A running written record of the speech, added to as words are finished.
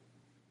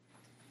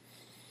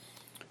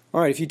All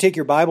right, if you take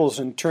your Bibles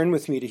and turn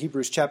with me to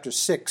Hebrews chapter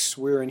 6.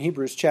 We're in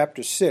Hebrews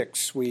chapter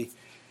 6. We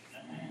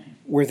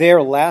were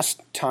there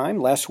last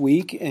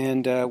week,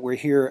 and we're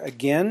here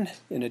again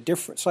in a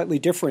slightly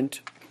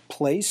different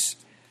place.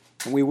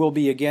 And we will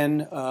be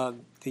again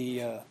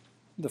the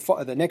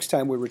next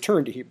time we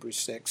return to Hebrews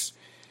 6.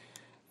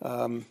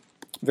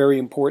 Very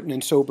important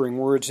and sobering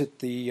words that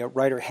the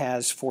writer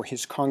has for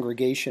his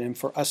congregation and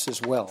for us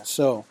as well.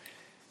 So,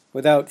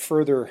 without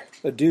further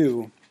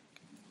ado,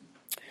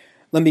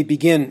 let me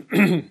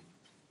begin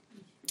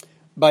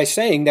by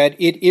saying that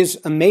it is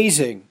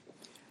amazing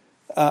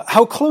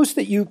how close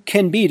that you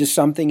can be to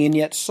something and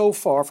yet so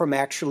far from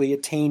actually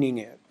attaining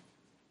it.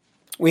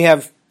 We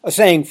have a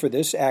saying for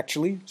this,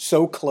 actually,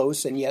 so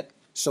close and yet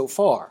so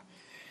far.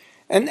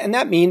 And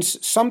that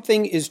means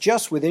something is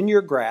just within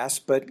your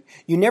grasp, but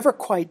you never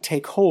quite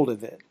take hold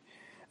of it.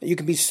 You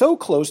can be so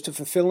close to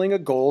fulfilling a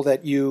goal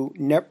that you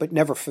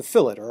never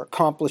fulfill it, or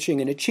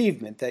accomplishing an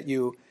achievement that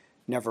you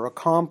never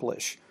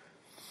accomplish.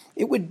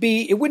 It wouldn't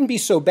be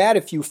so bad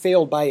if you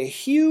failed by a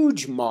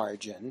huge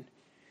margin,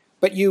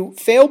 but you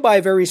failed by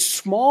a very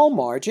small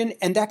margin,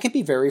 and that can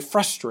be very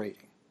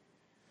frustrating.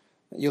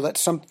 You let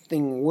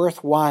something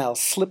worthwhile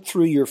slip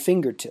through your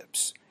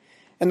fingertips.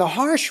 And the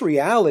harsh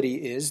reality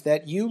is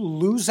that you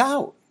lose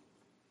out.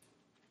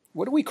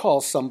 What do we call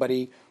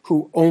somebody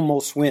who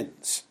almost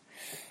wins?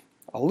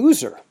 A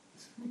loser.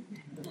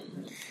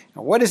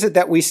 Now, what is it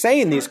that we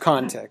say in these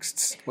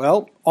contexts?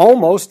 Well,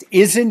 almost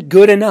isn't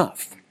good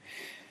enough.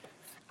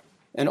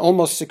 And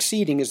almost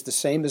succeeding is the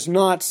same as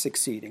not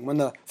succeeding. When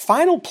the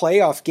final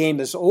playoff game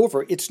is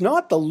over, it's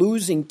not the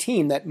losing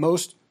team that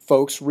most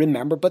folks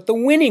remember, but the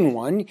winning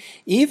one,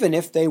 even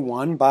if they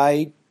won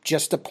by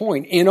just a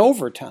point in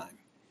overtime.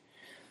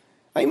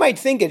 Now, you might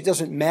think it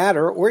doesn't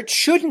matter, or it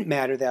shouldn't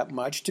matter that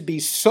much to be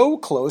so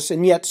close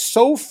and yet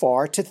so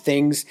far to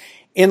things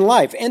in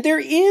life. And there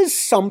is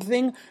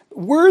something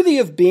worthy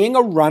of being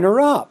a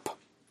runner-up,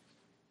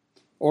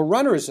 or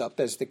runners-up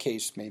as the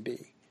case may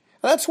be.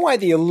 That's why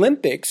the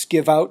Olympics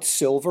give out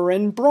silver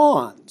and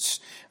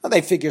bronze.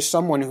 They figure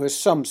someone who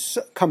has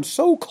come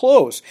so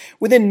close,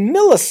 within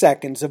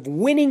milliseconds of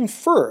winning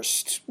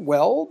first,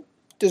 well,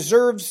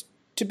 deserves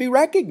to be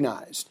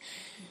recognized.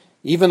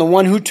 Even the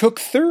one who took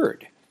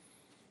third.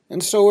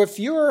 And so if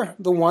you're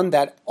the one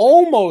that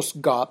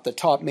almost got the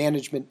top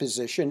management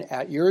position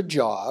at your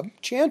job,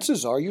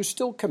 chances are you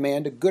still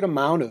command a good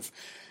amount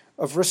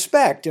of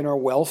respect and are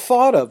well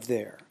thought of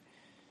there.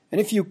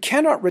 And if you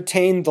cannot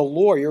retain the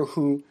lawyer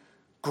who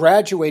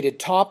graduated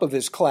top of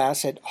his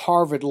class at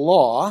Harvard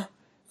Law,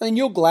 then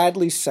you'll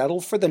gladly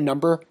settle for the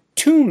number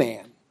 2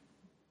 man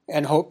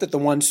and hope that the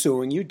one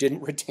suing you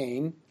didn't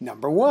retain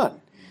number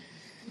 1.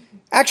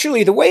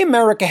 Actually, the way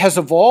America has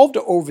evolved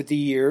over the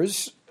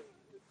years,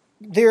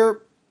 it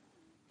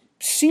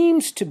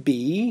seems to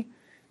be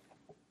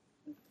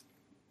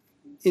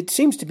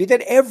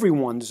that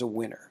everyone's a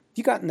winner. Have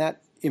you gotten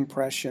that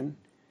impression?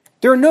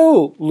 There are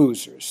no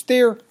losers.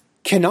 There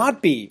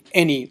cannot be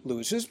any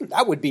losers.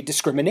 That would be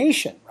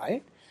discrimination,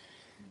 right?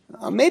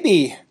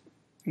 Maybe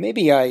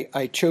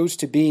I chose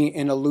to be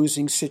in a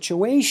losing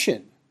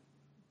situation.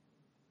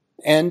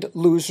 And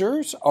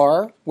losers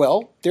are,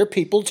 well, they're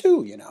people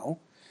too, you know.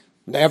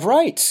 They have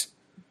rights.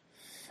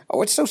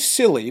 Oh, it's so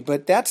silly,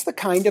 but that's the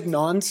kind of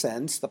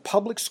nonsense the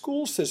public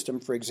school system,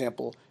 for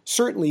example,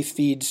 certainly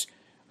feeds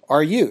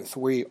our youth.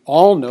 We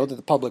all know that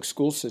the public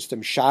school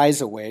system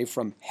shies away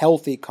from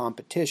healthy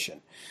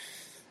competition.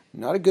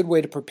 Not a good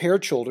way to prepare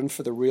children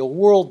for the real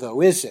world, though,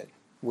 is it?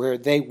 Where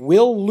they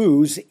will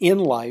lose in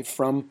life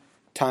from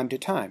time to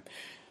time.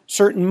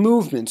 Certain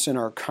movements in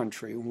our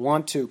country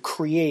want to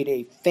create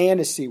a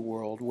fantasy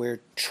world where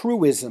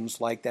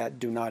truisms like that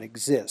do not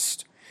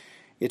exist.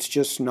 It's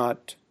just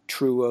not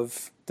true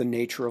of the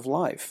nature of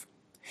life.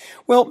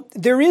 Well,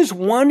 there is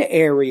one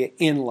area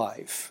in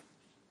life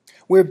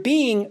where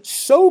being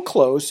so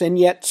close and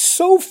yet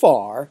so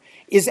far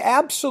is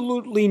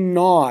absolutely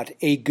not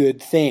a good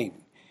thing.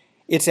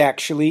 It's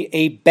actually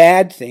a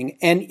bad thing,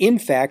 and in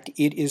fact,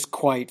 it is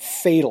quite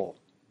fatal.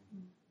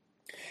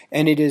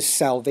 And it is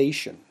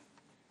salvation.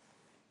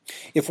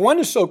 If one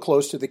is so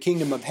close to the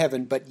kingdom of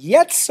heaven, but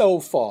yet so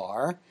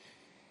far,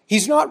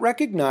 he's not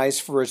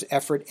recognized for his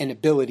effort and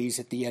abilities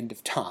at the end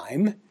of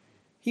time.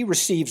 He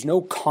receives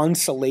no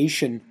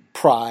consolation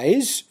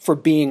prize for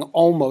being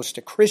almost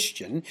a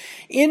Christian.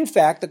 In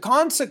fact, the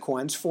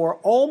consequence for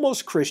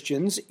almost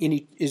Christians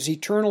is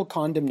eternal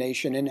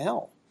condemnation in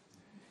hell.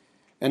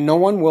 And no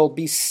one will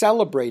be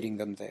celebrating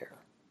them there.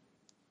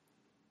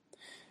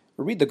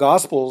 We read the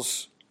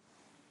Gospels,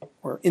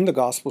 or in the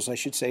Gospels, I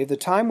should say, the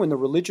time when the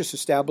religious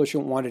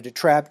establishment wanted to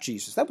trap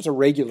Jesus. That was a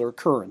regular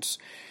occurrence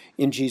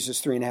in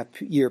Jesus'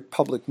 3.5-year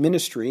public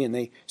ministry, and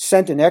they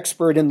sent an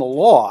expert in the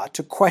law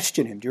to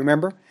question him. Do you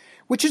remember?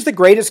 Which is the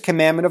greatest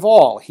commandment of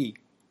all, he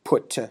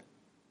put to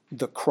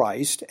the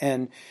Christ.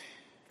 And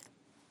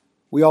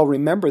we all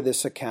remember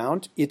this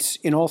account. It's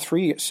in all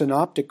 3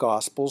 synoptic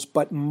Gospels,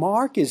 but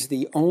Mark is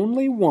the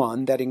only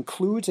one that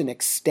includes an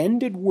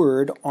extended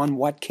word on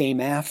what came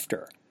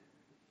after.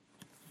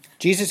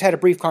 Jesus had a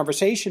brief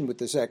conversation with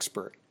this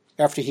expert.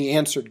 after he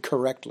answered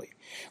correctly.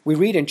 We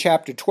read in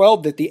chapter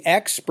 12 that the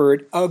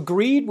expert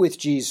agreed with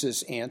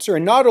Jesus' answer,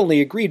 and not only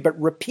agreed, but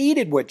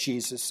repeated what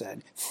Jesus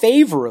said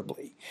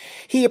favorably.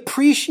 He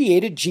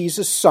appreciated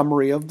Jesus'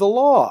 summary of the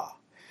law.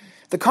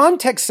 The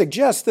context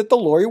suggests that the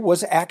lawyer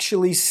was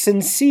actually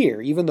sincere,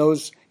 even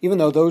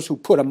though those who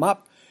put him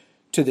up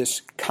to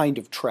this kind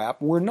of trap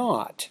were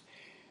not.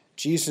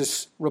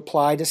 Jesus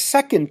replied a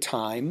second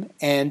time,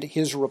 and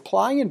his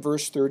reply in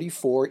verse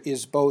 34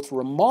 is both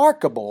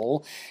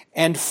remarkable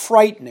and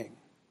frightening.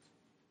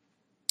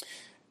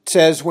 It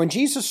says, when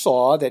Jesus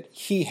saw that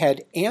he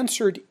had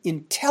answered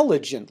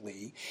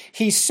intelligently,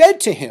 he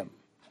said to him,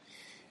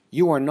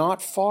 "You are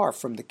not far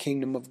from the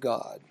kingdom of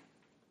God."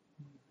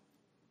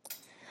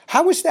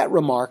 How is that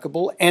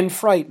remarkable and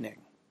frightening?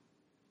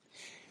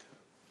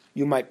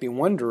 You might be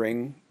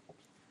wondering,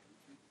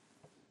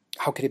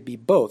 how could it be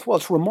both? Well,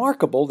 it's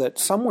remarkable that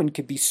someone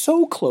could be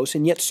so close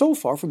and yet so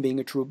far from being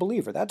a true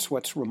believer. That's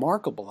what's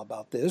remarkable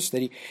about this,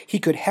 that he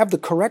could have the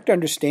correct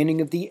understanding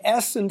of the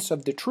essence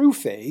of the true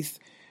faith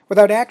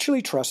without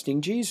actually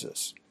trusting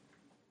Jesus.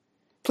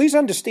 Please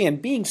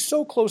understand, being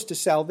so close to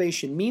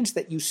salvation means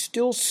that you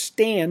still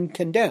stand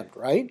condemned,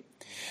 right?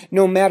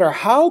 No matter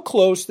how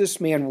close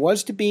this man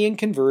was to being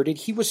converted,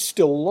 he was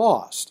still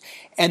lost.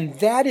 And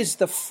that is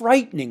the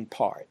frightening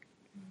part.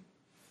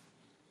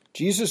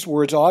 Jesus'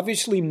 words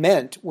obviously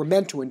were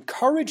meant to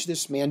encourage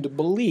this man to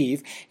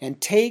believe and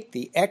take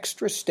the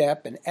extra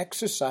step and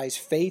exercise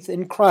faith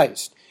in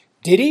Christ.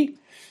 Did he?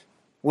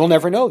 We'll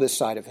never know this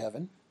side of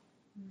heaven.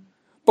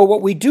 But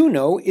what we do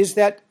know is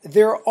that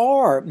there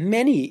are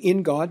many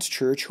in God's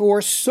church who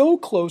are so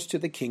close to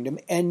the kingdom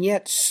and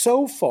yet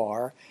so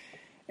far,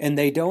 and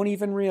they don't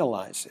even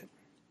realize it.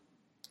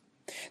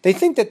 They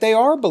think that they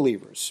are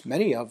believers,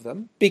 many of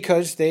them,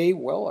 because they,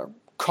 are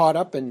caught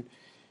up in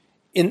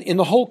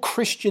the whole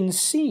Christian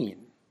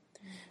scene.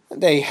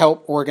 They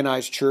help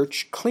organize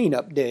church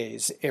cleanup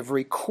days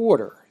every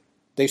quarter.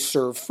 They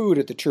serve food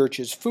at the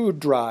church's food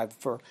drive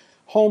for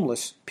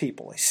homeless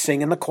people. They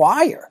sing in the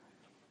choir.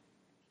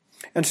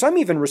 And some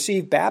even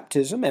receive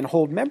baptism and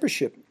hold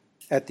membership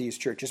at these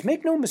churches.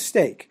 Make no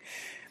mistake,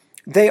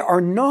 they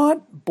are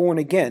not born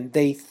again.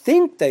 They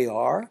think they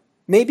are,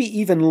 maybe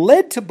even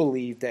led to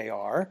believe they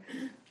are,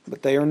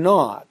 but they are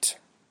not.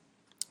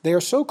 They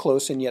are so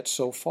close and yet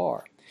so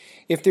far.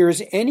 If there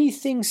is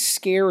anything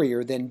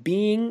scarier than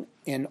being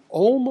an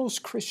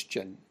almost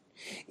Christian,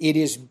 it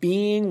is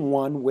being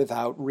one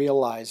without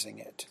realizing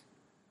it.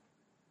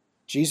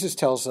 Jesus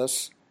tells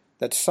us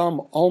that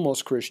some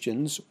almost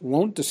Christians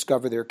won't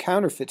discover their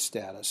counterfeit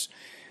status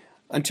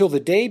until the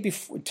day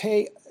before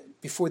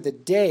the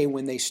day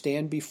when they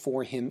stand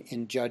before him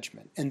in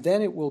judgment. And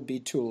then it will be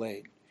too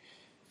late.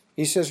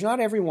 He says, "Not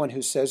everyone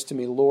who says to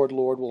me, 'Lord,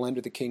 Lord,' will enter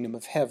the kingdom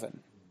of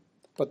heaven,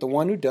 but the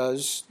one who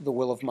does the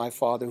will of my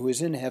Father who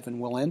is in heaven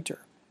will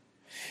enter.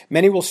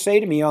 Many will say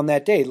to me on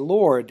that day,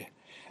 'Lord,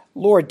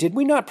 Lord, did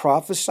we not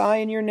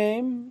prophesy in your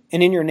name,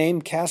 and in your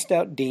name cast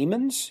out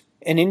demons,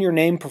 and in your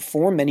name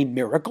perform many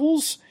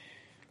miracles?'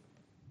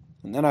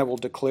 And then I will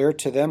declare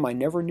to them, 'I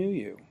never knew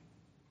you.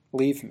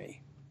 Leave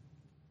me,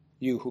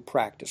 you who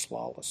practice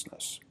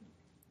lawlessness.'"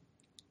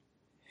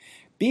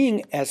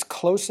 Being as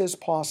close as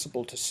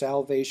possible to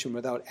salvation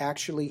without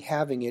actually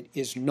having it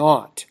is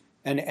not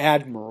an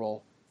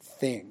admirable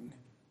thing.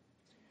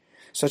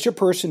 Such a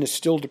person is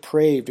still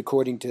depraved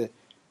according to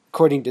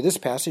this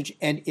passage,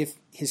 and if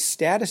his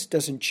status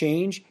doesn't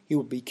change, he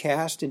will be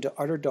cast into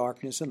utter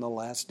darkness in the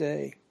last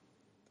day.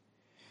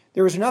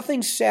 There is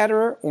nothing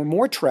sadder or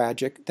more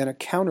tragic than a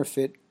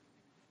counterfeit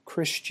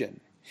Christian.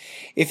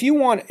 If you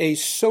want a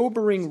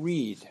sobering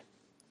read,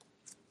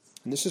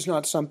 and this is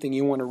not something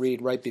you want to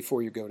read right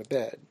before you go to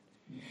bed,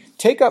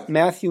 take up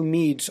Matthew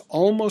Mead's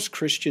Almost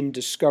Christian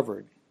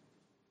Discovered.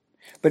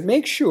 But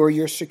make sure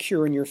you're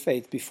secure in your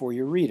faith before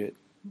you read it.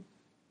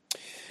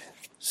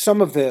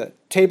 Some of the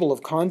table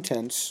of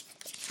contents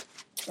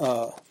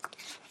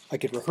I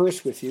could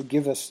rehearse with you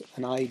give us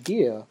an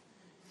idea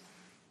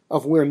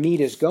of where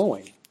Mead is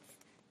going.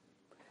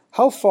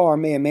 How far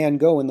may a man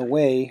go in the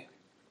way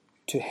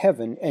to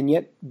heaven and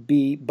yet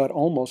be but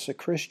almost a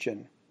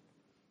Christian?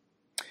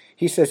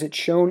 He says it's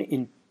shown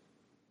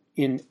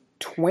in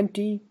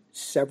 20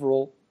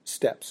 several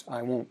steps.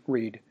 I won't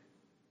read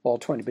all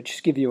 20, but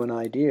just give you an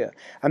idea.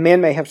 A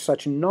man may have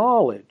such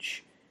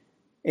knowledge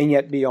and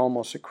yet be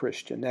almost a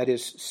Christian. That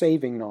is,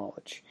 saving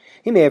knowledge.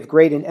 He may have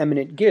great and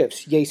eminent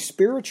gifts, yea,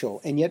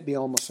 spiritual, and yet be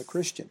almost a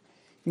Christian.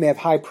 He may have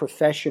high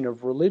profession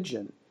of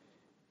religion,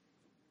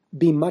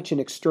 be much in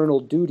external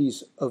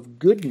duties of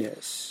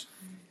goodness,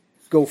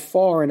 go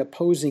far in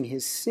opposing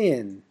his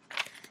sin,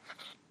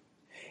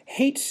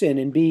 hate sin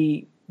and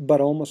be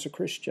but almost a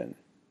Christian.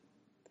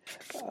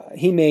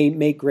 He may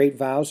make great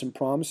vows and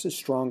promises,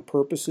 strong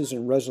purposes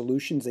and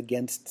resolutions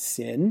against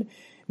sin,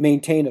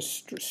 maintain a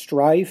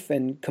strife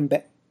and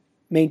combat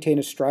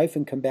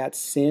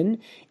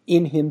sin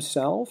in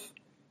himself,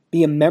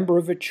 be a member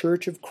of a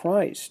church of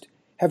Christ,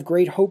 have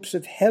great hopes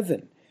of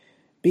heaven,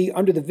 be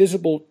under the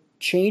visible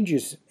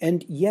changes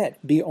and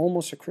yet be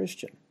almost a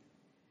Christian.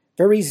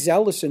 very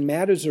zealous in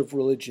matters of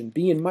religion,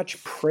 be in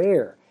much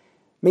prayer,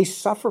 may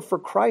suffer for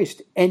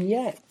Christ, and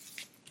yet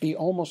be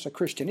almost a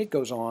Christian. It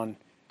goes on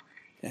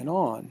and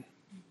on.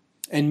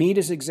 And Mead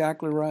is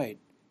exactly right.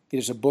 It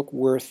is a book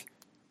worth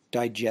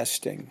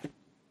digesting.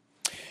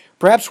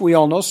 Perhaps we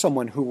all know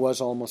someone who was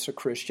almost a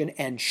Christian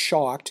and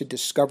shocked to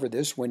discover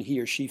this when he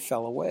or she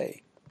fell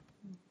away.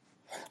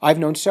 I've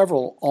known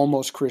several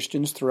almost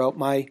Christians throughout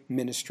my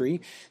ministry.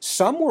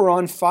 Some were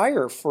on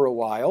fire for a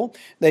while.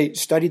 They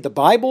studied the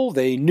Bible,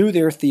 they knew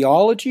their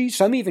theology.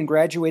 Some even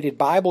graduated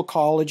Bible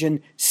college and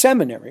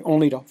seminary,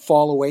 only to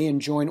fall away and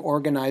join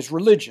organized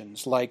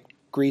religions like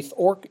Greek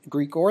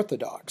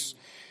Orthodox.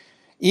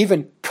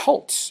 Even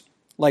cults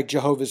like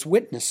Jehovah's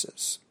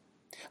Witnesses.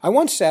 I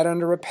once sat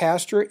under a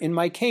pastor in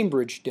my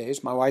Cambridge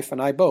days, my wife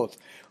and I both,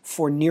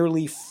 for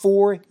nearly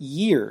 4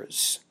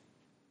 years.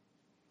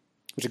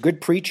 He was a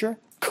good preacher,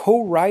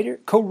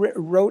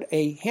 co-wrote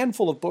a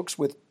handful of books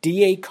with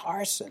D.A.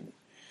 Carson,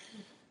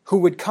 who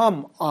would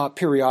come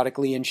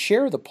periodically and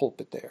share the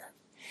pulpit there.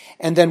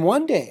 And then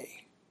one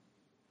day,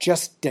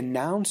 just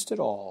denounced it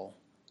all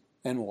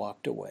and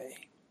walked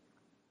away.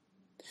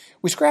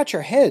 We scratch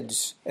our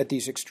heads at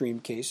these extreme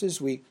cases.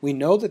 We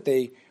know that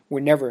they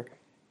were never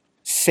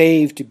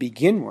saved to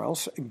begin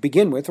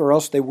with, or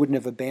else they wouldn't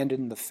have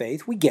abandoned the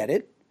faith. We get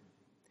it.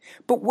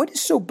 But what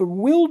is so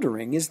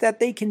bewildering is that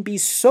they can be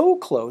so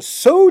close,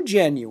 so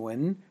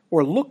genuine,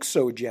 or look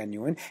so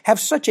genuine, have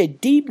such a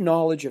deep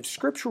knowledge of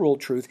scriptural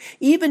truth,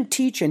 even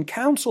teach and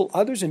counsel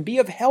others and be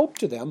of help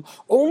to them,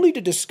 only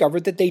to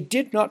discover that they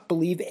did not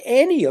believe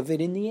any of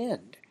it in the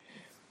end.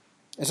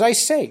 As I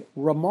say,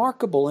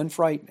 remarkable and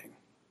frightening.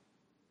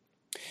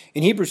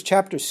 In Hebrews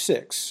chapter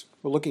 6,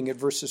 we're looking at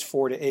verses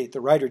 4 to 8.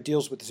 The writer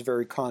deals with this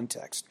very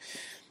context.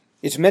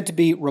 It's meant to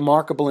be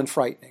remarkable and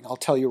frightening. I'll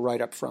tell you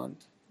right up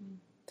front.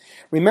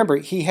 Remember,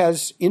 he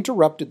has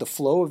interrupted the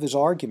flow of his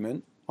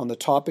argument on the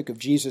topic of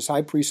Jesus'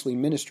 high priestly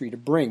ministry to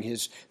bring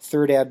his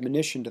third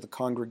admonition to the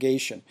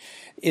congregation.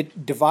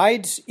 It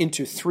divides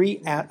into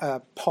three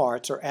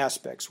parts or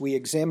aspects. We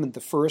examined the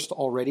first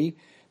already.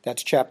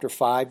 That's chapter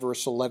 5,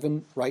 verse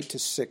 11, right to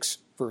 6,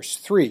 verse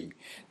 3.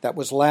 That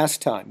was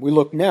last time. We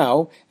look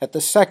now at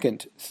the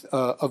second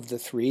of the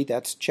three.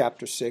 That's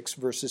chapter 6,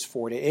 verses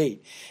 4 to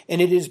 8. And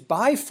it is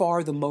by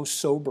far the most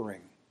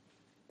sobering.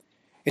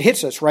 It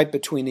hits us right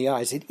between the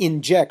eyes. It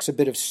injects a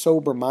bit of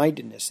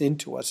sober-mindedness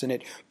into us, and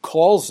it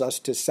calls us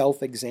to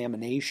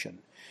self-examination.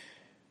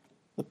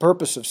 The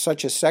purpose of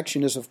such a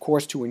section is, of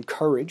course, to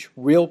encourage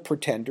real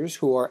pretenders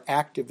who are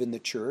active in the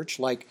church,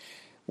 like,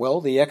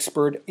 well, the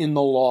expert in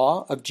the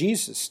law of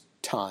Jesus'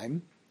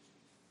 time,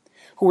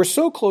 who are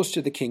so close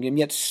to the kingdom,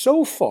 yet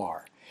so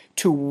far,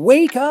 to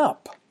wake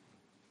up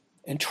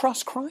and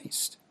trust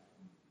Christ.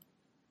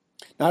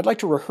 Now, I'd like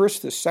to rehearse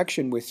this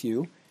section with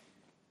you.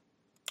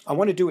 I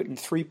want to do it in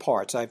 3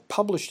 parts. I've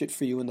published it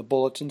for you in the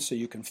bulletin so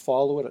you can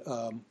follow it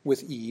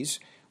with ease.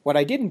 What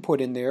I didn't put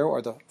in there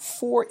are the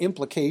 4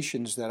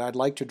 implications that I'd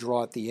like to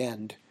draw at the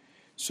end,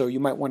 so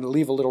you might want to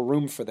leave a little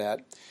room for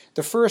that.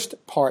 The first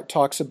part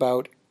talks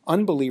about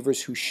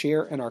unbelievers who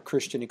share in our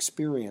Christian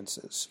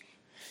experiences.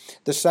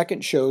 The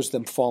second shows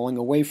them falling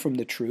away from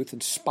the truth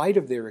in spite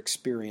of their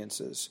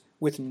experiences,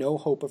 with no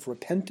hope of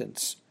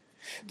repentance.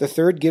 The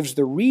third gives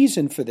the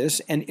reason for this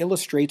and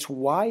illustrates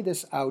why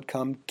this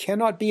outcome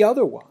cannot be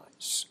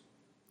otherwise.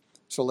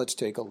 So let's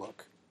take a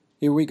look.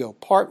 Here we go.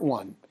 Part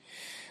 1.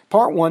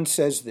 Part 1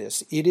 says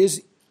this: it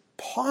is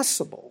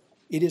possible,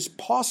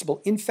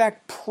 in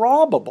fact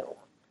probable,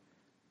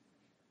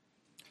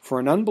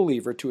 for an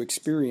unbeliever to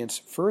experience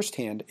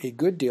firsthand a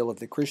good deal of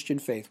the Christian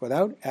faith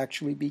without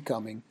actually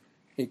becoming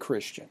a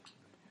Christian.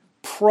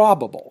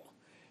 Probable.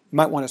 You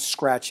might want to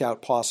scratch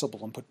out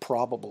possible and put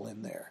probable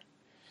in there.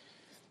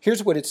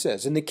 Here's what it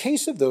says. In the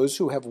case of those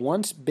who have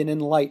once been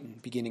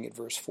enlightened, beginning at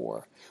verse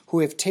 4,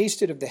 who have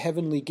tasted of the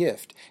heavenly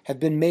gift,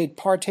 have been made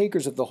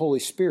partakers of the Holy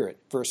Spirit,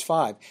 verse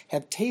 5,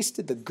 have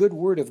tasted the good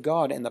word of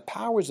God and the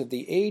powers of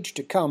the age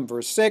to come,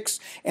 verse 6,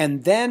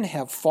 and then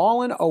have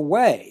fallen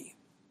away.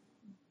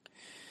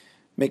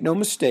 Make no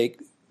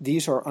mistake,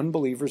 these are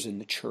unbelievers in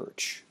the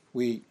church.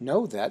 We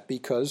know that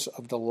because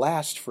of the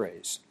last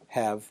phrase,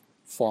 have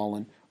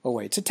fallen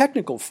away. It's a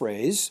technical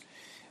phrase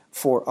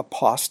for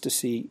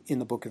apostasy in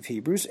the book of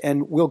Hebrews,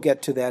 and we'll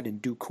get to that in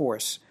due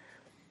course.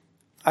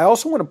 I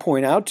also want to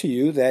point out to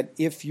you that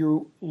if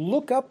you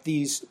look up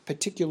these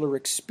particular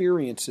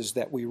experiences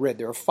that we read,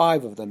 there are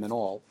 5 of them in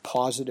all,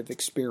 positive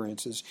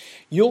experiences,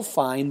 you'll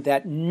find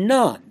that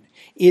none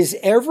is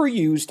ever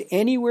used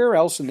anywhere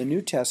else in the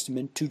New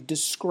Testament to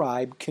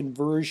describe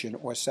conversion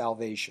or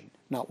salvation.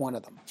 Not one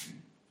of them.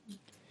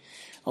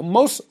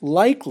 Most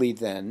likely,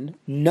 then,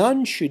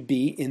 none should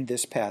be in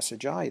this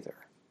passage either.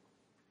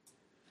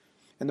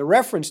 And the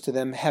reference to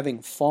them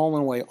having fallen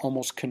away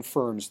almost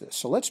confirms this.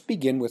 So let's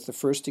begin with the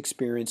first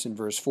experience in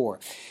verse 4.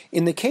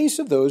 In the case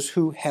of those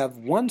who have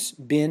once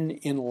been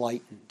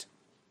enlightened.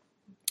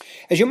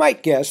 As you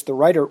might guess, the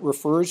writer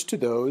refers to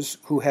those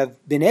who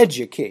have been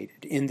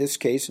educated, in this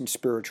case in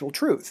spiritual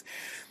truth.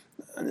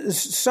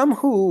 Some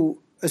who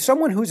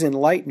someone who's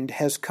enlightened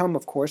has come,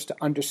 of course, to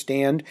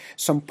understand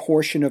some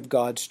portion of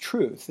God's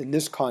truth. In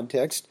this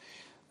context,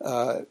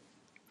 it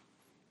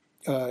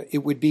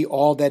would be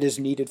all that is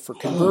needed for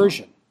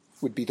conversion,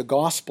 would be the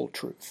gospel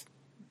truth.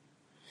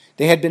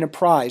 They had been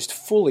apprised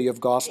fully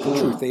of gospel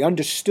truth. They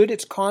understood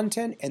its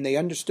content and they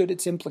understood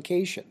its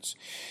implications.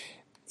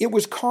 It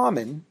was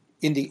common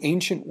in the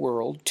ancient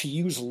world to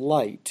use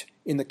light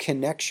in the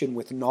connection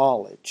with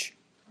knowledge.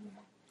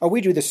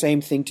 We do the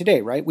same thing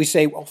today, right? We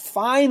say, well,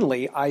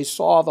 finally I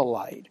saw the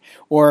light.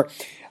 Or,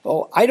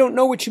 oh, I don't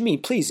know what you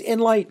mean. Please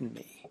enlighten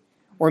me.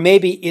 Or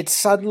maybe it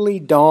suddenly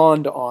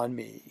dawned on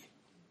me.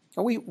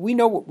 We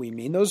know what we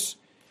mean. Those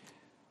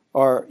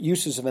are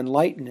uses of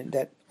enlightenment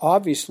that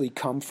obviously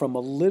come from a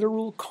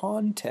literal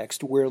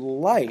context where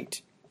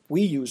light,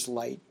 we use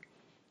light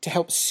to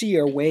help see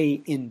our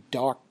way in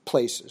dark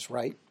places,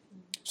 right?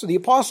 So the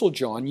Apostle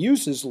John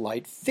uses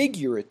light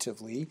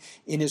figuratively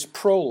in his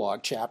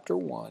prologue, chapter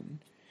 1,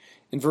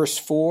 in verse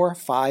 4,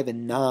 5,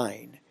 and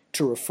 9,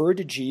 to refer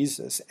to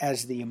Jesus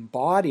as the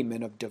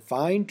embodiment of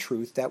divine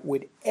truth that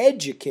would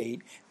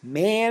educate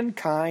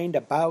mankind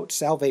about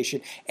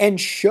salvation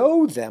and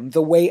show them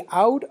the way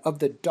out of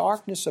the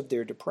darkness of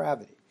their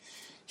depravity.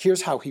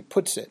 Here's how he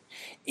puts it.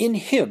 In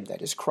him,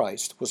 that is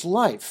Christ, was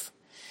life,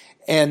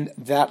 and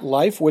that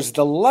life was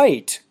the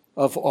light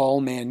of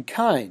all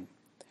mankind.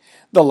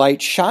 The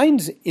light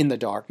shines in the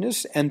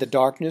darkness, and the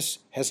darkness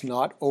has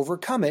not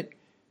overcome it.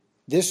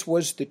 This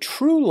was the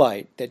true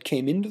light that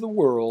came into the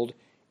world,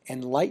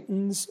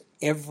 enlightens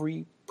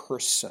every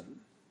person.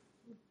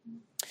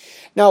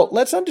 Now,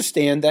 let's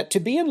understand that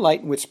to be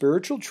enlightened with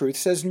spiritual truth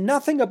says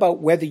nothing about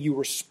whether you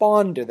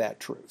respond to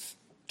that truth.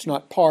 It's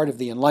not part of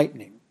the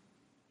enlightening.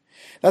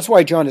 That's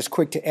why John is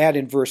quick to add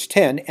in verse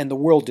 10, and the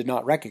world did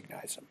not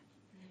recognize him,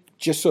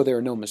 just so there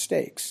are no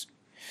mistakes.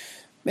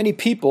 Many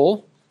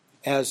people,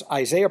 as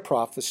Isaiah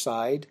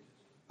prophesied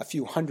a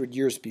few hundred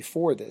years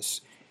before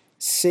this,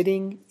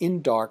 sitting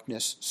in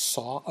darkness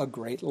saw a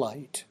great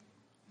light.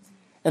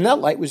 And that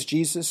light was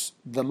Jesus,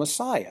 the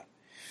Messiah.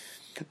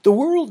 The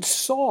world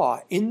saw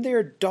in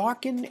their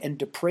darkened and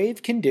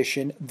depraved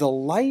condition the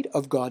light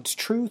of God's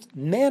truth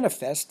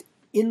manifest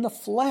in the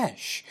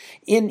flesh,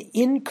 in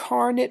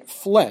incarnate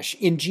flesh,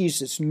 in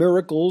Jesus'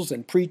 miracles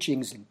and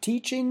preachings and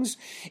teachings,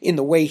 in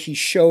the way he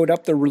showed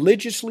up the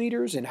religious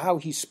leaders and how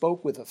he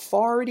spoke with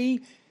authority,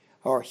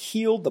 or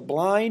healed the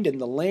blind and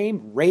the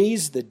lame,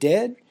 raised the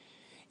dead.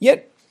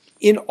 Yet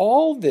in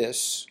all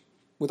this,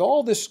 with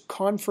all this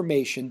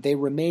confirmation, they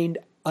remained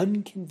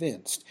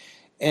unconvinced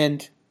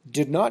and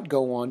did not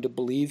go on to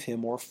believe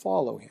him or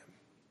follow him.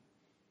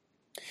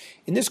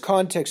 In this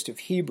context of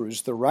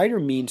Hebrews, the writer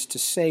means to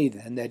say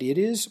then that it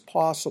is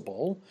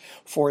possible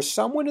for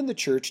someone in the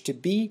church to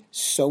be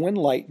so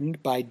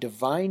enlightened by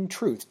divine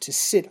truth, to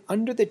sit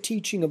under the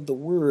teaching of the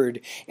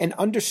Word and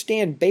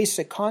understand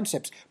basic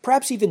concepts,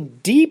 perhaps even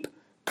deep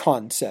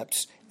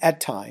concepts at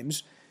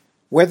times,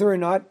 whether or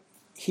not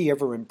he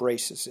ever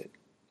embraces it.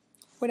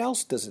 What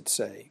else does it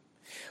say?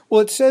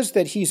 Well, it says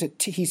that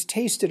he's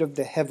tasted of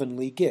the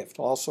heavenly gift,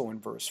 also in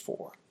verse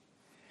 4.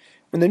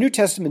 When the New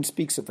Testament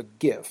speaks of a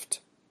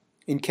gift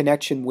in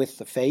connection with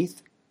the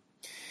faith,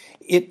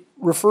 it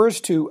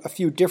refers to a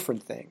few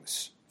different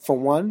things. For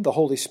one, the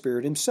Holy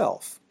Spirit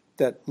himself,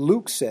 that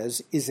Luke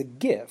says is a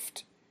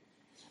gift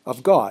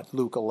of God,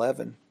 Luke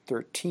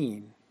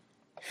 11:13.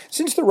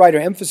 Since the writer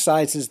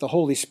emphasizes the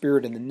Holy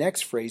Spirit in the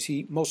next phrase,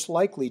 he most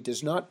likely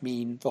does not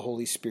mean the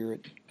Holy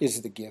Spirit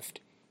is the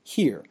gift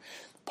here.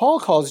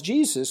 Paul calls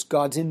Jesus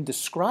God's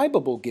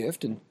indescribable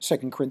gift in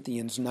 2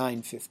 Corinthians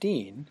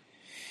 9:15.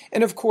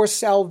 And of course,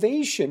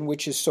 salvation,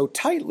 which is so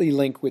tightly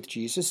linked with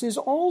Jesus, is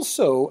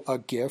also a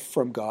gift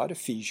from God,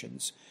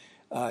 Ephesians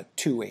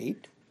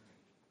 2:8.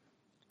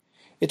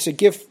 It's a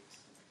gift.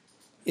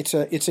 It's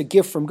a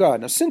gift from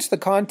God. Now, since the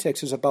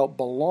context is about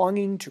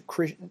belonging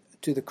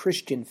to the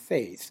Christian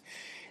faith,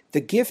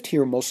 the gift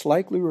here most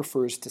likely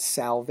refers to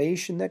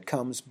salvation that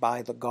comes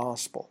by the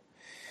gospel.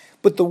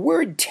 But the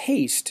word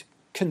taste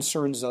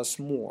concerns us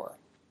more.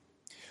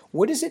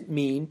 What does it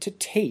mean to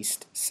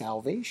taste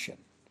salvation?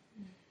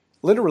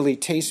 Literally,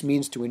 taste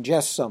means to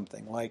ingest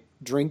something, like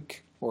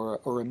drink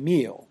or a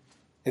meal.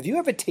 Have you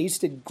ever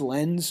tasted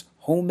Glenn's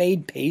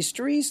homemade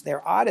pastries?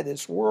 They're out of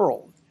this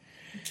world.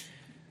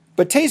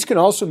 But taste can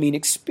also mean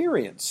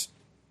experience.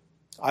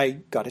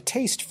 I got a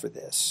taste for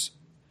this.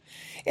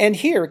 And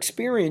here,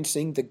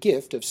 experiencing the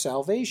gift of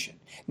salvation.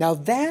 Now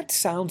that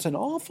sounds an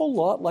awful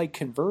lot like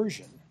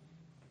conversion.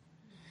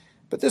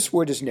 But this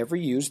word is never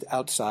used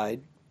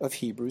outside of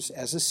Hebrews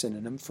as a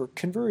synonym for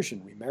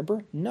conversion.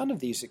 Remember, none of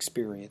these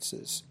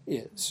experiences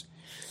is.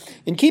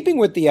 In keeping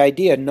with the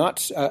idea, not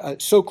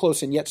so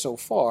close and yet so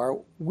far,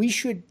 we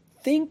should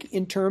think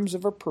in terms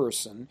of a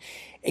person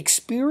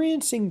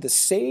experiencing the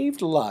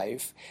saved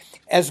life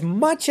as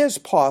much as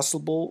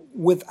possible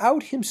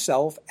without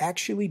himself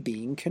actually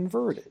being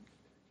converted.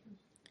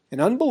 An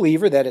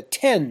unbeliever that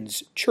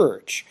attends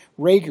church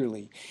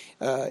regularly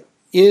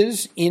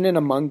is in and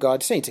among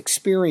God's saints,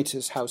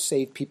 experiences how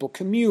saved people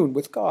commune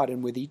with God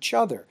and with each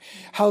other,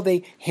 how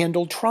they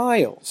handle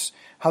trials,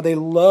 how they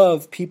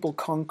love people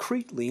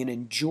concretely and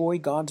enjoy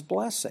God's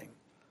blessing.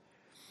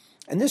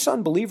 And this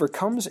unbeliever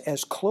comes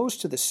as close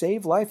to the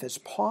saved life as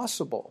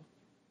possible,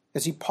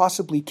 as he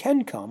possibly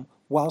can come,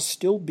 while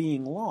still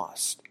being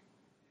lost.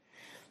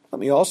 Let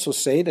me also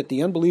say that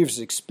the unbeliever's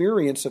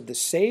experience of the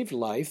saved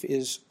life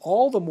is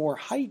all the more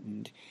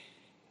heightened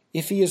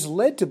if he is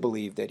led to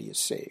believe that he is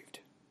saved.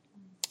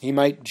 He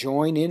might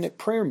join in at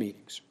prayer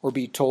meetings or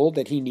be told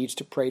that he needs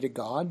to pray to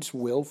God's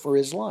will for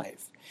his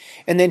life.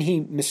 And then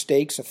he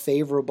mistakes a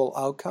favorable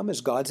outcome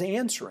as God's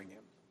answering him.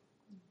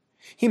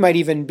 He might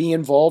even be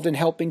involved in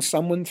helping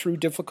someone through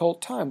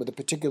difficult time with a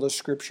particular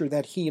scripture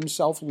that he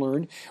himself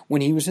learned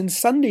when he was in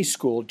Sunday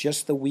school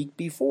just the week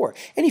before.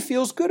 And he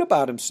feels good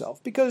about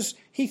himself because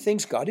he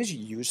thinks God has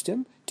used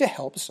him to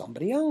help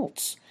somebody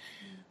else.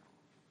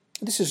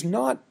 If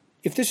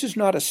this is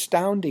not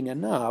astounding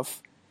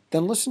enough,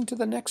 then listen to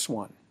the next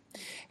one.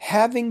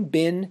 Having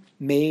been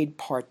made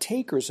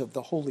partakers of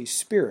the Holy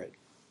Spirit.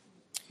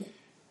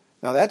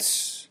 Now that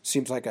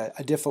seems like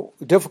a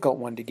difficult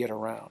one to get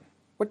around.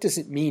 What does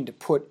it mean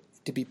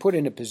to be put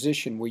in a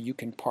position where you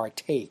can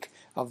partake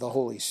of the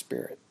Holy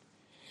Spirit?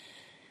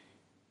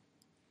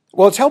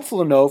 Well, it's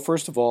helpful to know,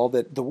 first of all,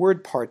 that the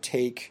word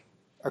partake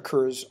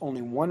occurs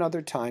only one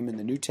other time in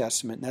the New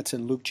Testament, and that's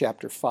in Luke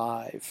chapter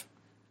 5.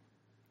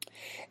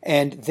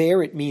 And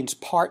there it means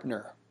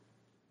partner.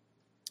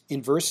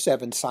 In verse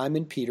 7,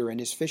 Simon Peter and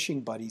his fishing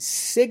buddies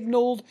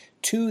signaled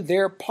to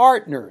their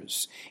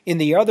partners in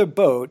the other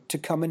boat to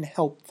come and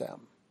help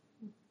them.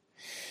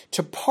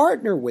 To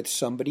partner with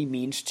somebody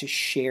means to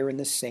share in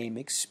the same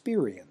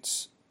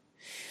experience.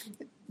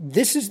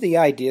 This is the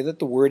idea that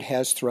the word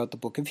has throughout the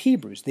book of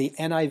Hebrews. The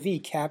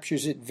NIV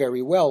captures it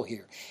very well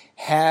here.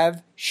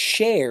 Have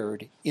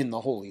shared in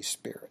the Holy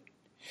Spirit.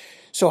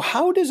 So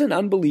how does an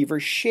unbeliever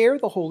share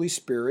the Holy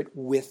Spirit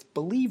with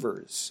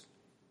believers?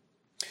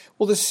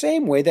 Well, the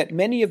same way that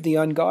many of the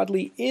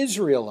ungodly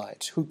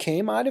Israelites who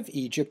came out of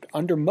Egypt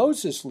under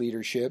Moses'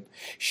 leadership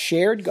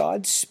shared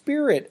God's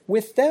Spirit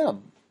with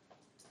them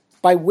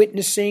by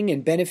witnessing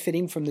and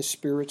benefiting from the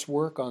Spirit's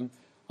work on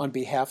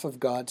behalf of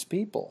God's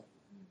people,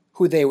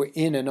 who they were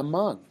in and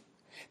among.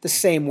 The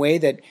same way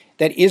that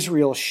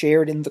Israel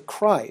shared in the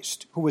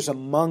Christ, who was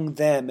among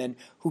them and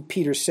who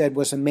Peter said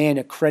was a man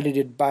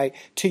accredited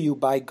to you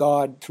by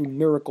God through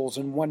miracles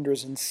and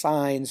wonders and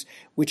signs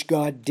which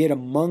God did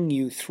among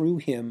you through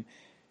him,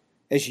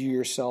 as you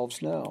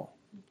yourselves know.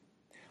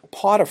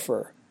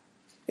 Potiphar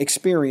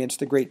experienced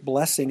the great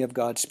blessing of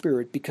God's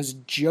Spirit because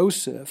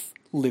Joseph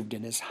lived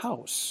in his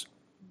house.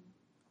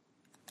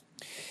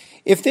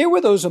 If there were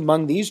those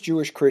among these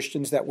Jewish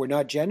Christians that were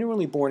not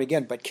genuinely born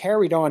again, but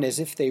carried on as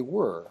if they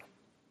were,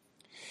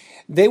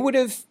 they would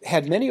have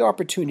had many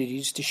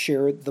opportunities to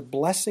share the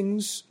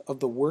blessings of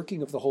the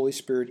working of the Holy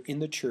Spirit in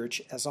the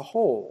church as a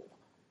whole.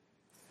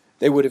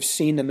 They would have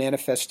seen the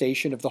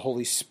manifestation of the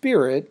Holy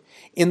Spirit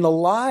in the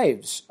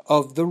lives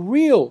of the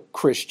real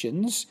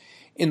Christians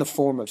in the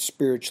form of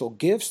spiritual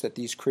gifts that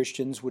these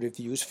Christians would have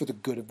used for the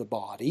good of the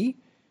body.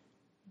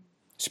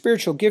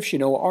 Spiritual gifts,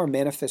 are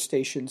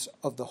manifestations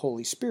of the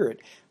Holy Spirit,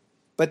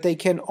 but they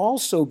can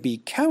also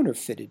be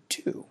counterfeited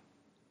too.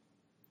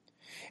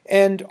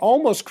 And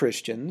almost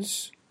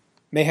Christians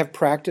may have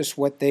practiced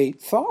what they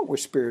thought were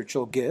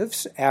spiritual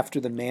gifts after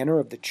the manner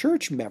of the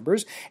church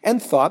members and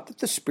thought that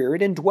the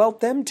Spirit indwelt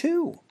them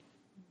too.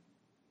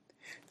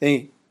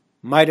 They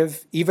might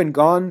have even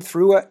gone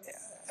through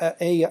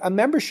a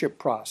membership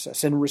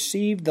process and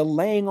received the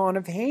laying on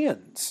of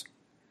hands.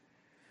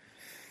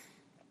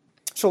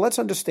 So let's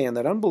understand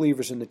that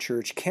unbelievers in the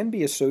church can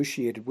be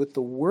associated with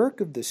the work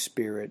of the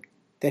Spirit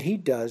that he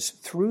does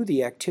through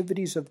the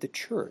activities of the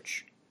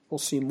church. We'll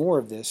see more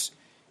of this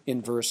in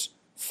verse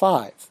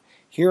 5.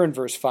 Here in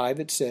verse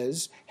 5 it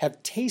says,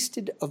 have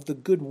tasted of the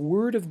good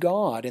word of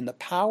God and the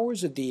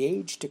powers of the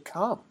age to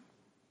come.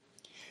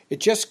 It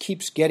just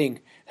keeps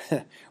getting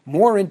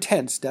more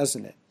intense,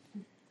 doesn't it?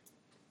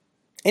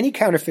 Any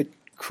counterfeit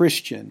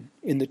Christian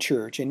in the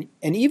church, and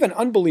even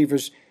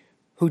unbelievers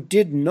who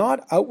did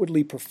not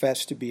outwardly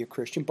profess to be a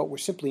Christian, but were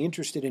simply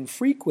interested in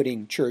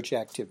frequenting church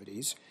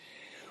activities,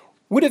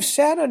 would have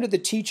sat under the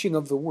teaching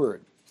of the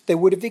Word. They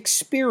would have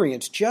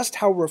experienced just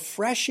how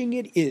refreshing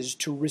it is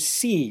to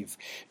receive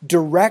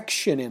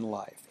direction in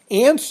life,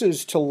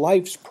 answers to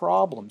life's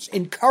problems,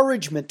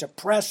 encouragement to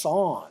press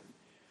on,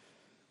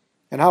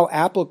 and how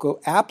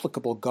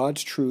applicable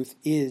God's truth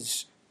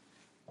is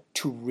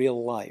to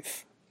real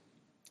life.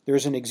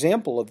 There's an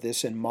example of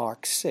this in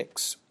Mark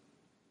 6.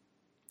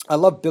 I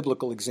love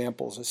biblical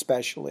examples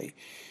especially.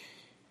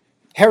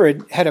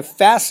 Herod had a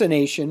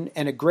fascination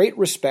and a great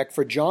respect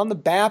for John the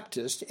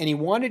Baptist, and he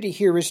wanted to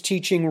hear his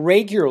teaching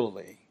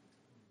regularly.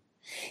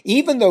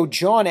 Even though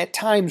John at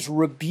times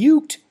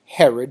rebuked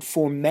Herod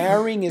for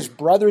marrying his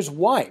brother's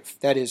wife,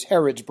 that is,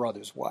 Herod's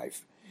brother's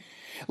wife.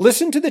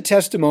 Listen to the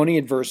testimony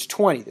in verse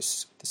 20.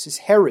 This is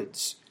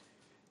Herod's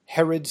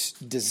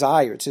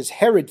desire. It says,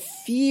 Herod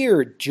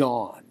feared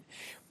John,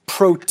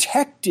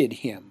 protected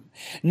him,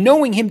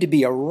 knowing him to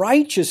be a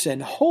righteous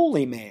and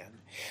holy man.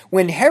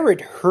 When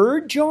Herod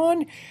heard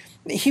John,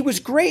 He was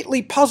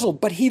greatly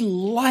puzzled, but he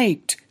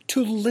liked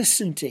to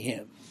listen to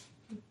him.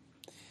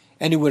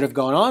 And he would have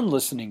gone on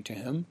listening to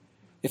him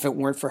if it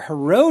weren't for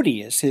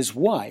Herodias, his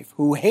wife,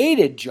 who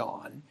hated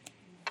John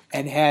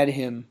and had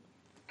him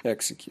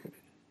executed.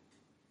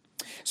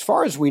 As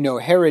far as we know,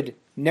 Herod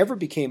never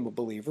became a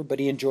believer, but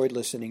he enjoyed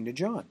listening to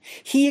John.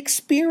 He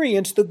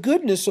experienced the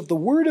goodness of the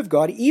Word of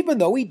God, even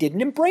though he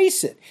didn't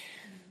embrace it.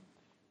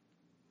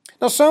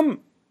 Now,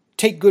 some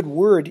take good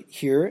word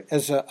here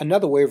as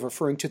another way of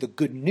referring to the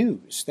good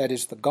news, that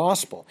is, the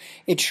gospel.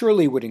 It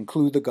surely would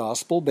include the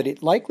gospel, but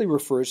it likely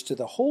refers to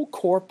the whole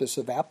corpus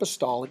of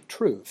apostolic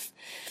truth.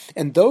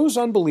 And those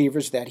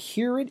unbelievers that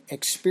hear it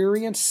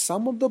experience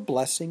some of the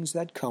blessings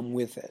that come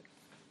with it.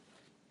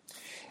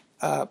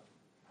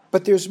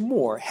 But there's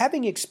more.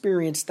 Having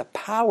experienced the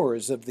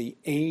powers of the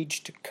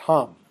age to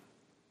come.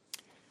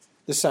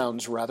 This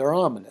sounds rather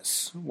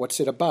ominous. What's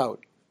it about?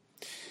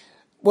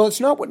 Well,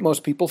 it's not what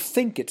most people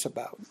think it's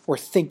about or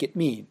think it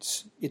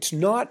means. It's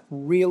not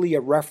really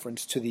a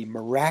reference to the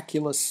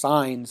miraculous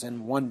signs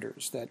and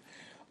wonders that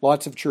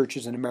lots of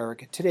churches in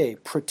America today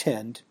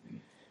pretend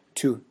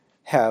to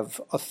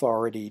have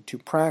authority to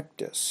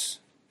practice.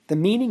 The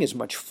meaning is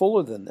much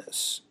fuller than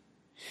this.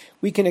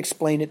 We can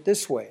explain it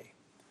this way.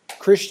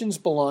 Christians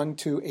belong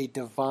to a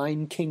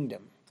divine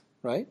kingdom,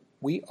 right?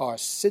 We are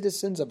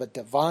citizens of a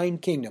divine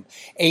kingdom,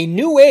 a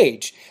new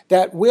age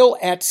that will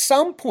at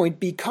some point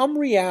become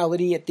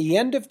reality at the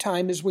end of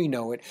time as we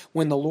know it,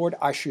 when the Lord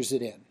ushers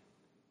it in.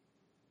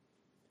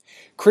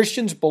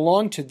 Christians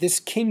belong to this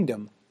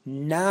kingdom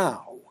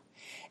now,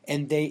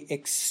 and they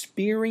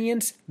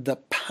experience the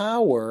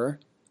power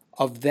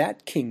of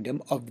that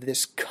kingdom, of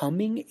this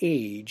coming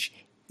age,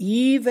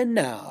 even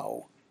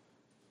now,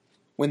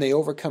 when they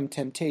overcome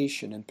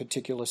temptation and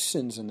particular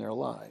sins in their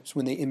lives,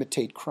 when they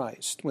imitate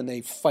Christ, when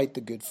they fight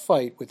the good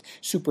fight with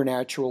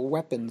supernatural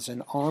weapons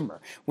and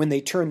armor, when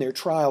they turn their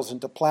trials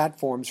into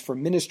platforms for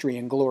ministry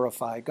and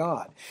glorify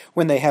God,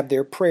 when they have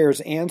their prayers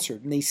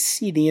answered and they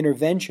see the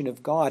intervention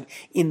of God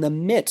in the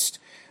midst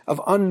of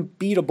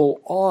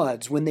unbeatable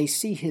odds, when they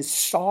see His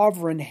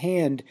sovereign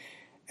hand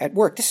at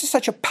work. This is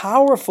such a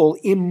powerful,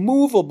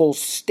 immovable,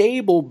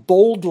 stable,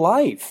 bold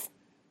life,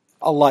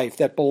 a life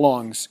that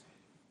belongs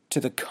to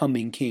the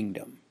coming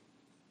kingdom.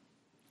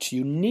 It's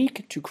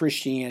unique to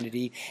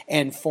Christianity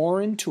and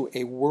foreign to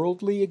a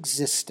worldly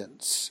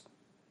existence.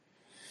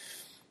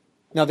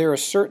 Now, there are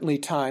certainly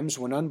times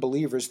when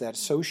unbelievers that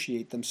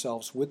associate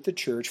themselves with the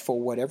church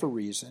for whatever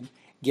reason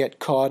get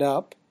caught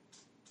up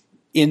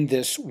in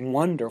this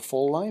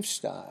wonderful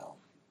lifestyle.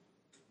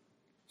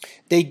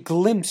 They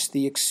glimpse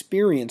the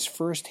experience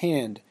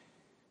firsthand,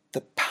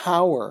 the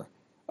power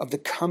of the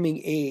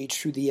coming age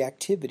through the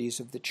activities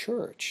of the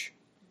church.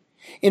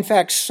 In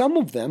fact, some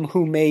of them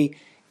who may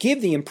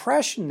give the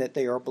impression that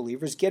they are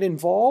believers get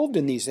involved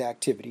in these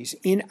activities,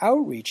 in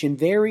outreach, in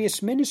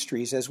various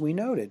ministries, as we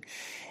noted.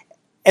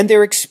 And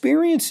their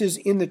experiences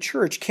in the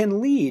church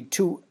can lead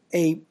to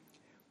a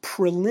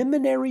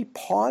preliminary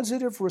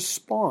positive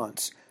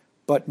response,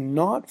 but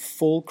not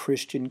full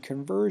Christian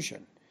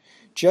conversion.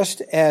 Just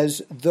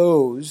as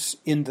those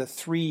in the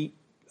three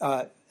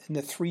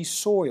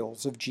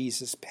soils of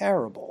Jesus'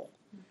 parable,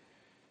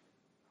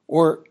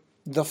 or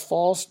the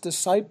false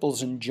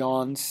disciples in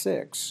John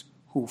 6,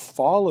 who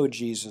followed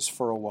Jesus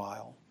for a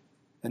while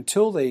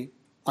until they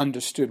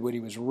understood what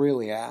He was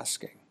really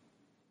asking.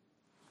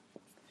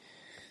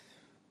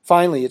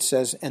 Finally, it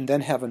says, and then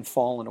having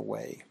fallen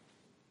away,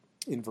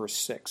 in verse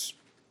 6.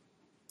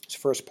 It's the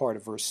first part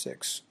of verse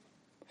 6.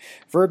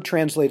 Verb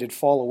translated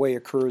fall away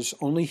occurs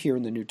only here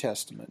in the New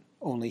Testament,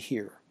 only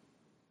here.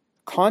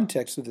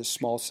 Context of this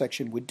small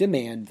section would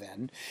demand,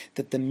 then,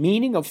 that the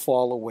meaning of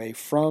fall away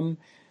from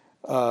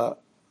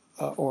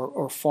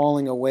or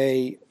falling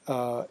away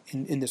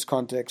in this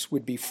context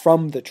would be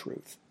from the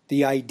truth,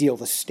 the ideal,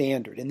 the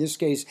standard. In this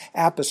case,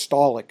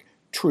 apostolic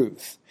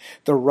truth.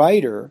 The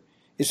writer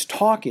is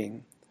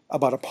talking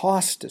about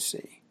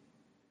apostasy.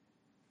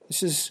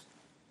 This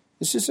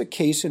is a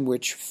case in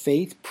which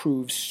faith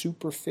proves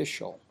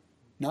superficial,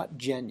 not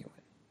genuine.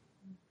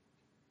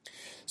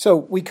 So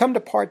we come to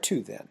part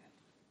 2 then,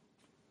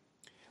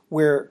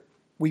 where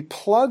we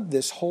plug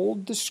this whole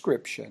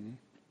description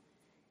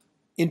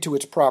into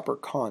its proper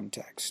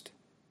context.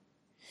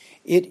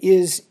 It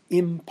is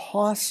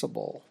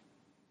impossible,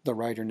 the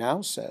writer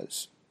now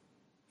says,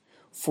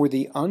 for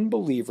the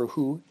unbeliever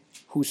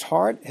whose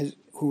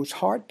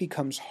heart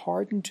becomes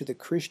hardened to the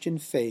Christian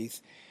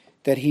faith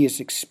that he has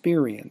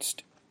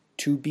experienced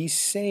to be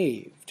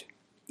saved.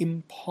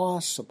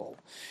 Impossible.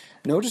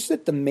 Notice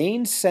that the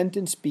main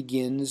sentence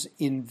begins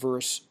in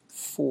verse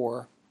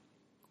 4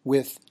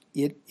 with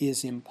 "it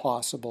is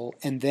impossible,"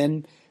 and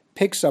then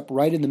picks up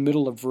right in the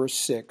middle of verse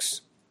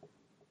 6.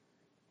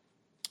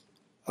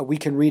 We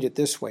can read it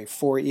this way: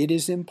 for it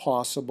is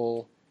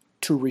impossible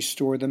to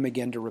restore them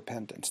again to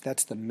repentance.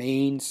 That's the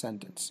main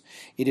sentence.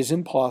 It is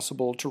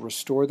impossible to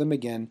restore them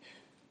again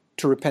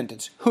to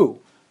repentance.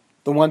 Who?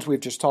 The ones we've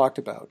just talked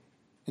about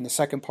in the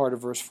second part of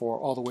verse 4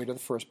 all the way to the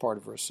first part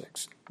of verse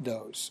 6.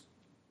 Those.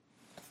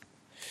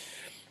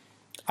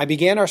 I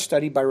began our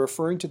study by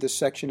referring to this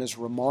section as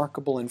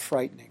remarkable and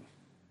frightening.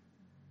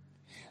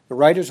 The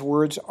writer's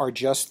words are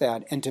just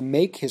that, and to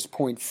make his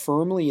point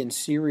firmly and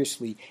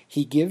seriously,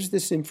 he gives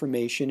this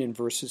information in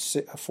verses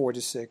 4 to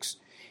 6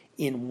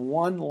 in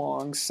one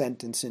long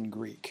sentence in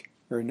Greek.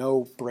 There are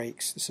no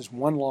breaks. This is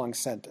one long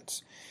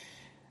sentence.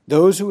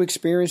 Those who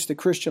experience the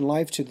Christian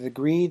life to the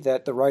degree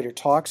that the writer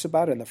talks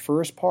about in the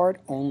first part,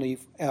 only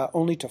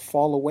to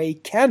fall away,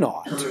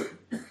 cannot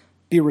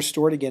be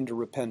restored again to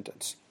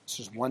repentance.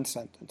 This is one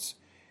sentence.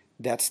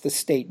 That's the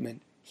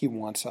statement he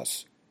wants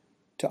us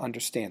to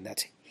understand.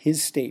 That's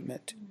his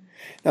statement.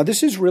 Now,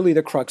 this is really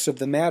the crux of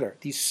the matter.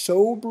 These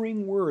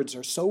sobering words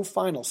are so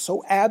final,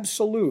 so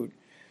absolute.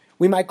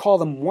 We might call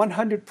them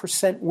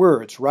 100%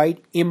 words,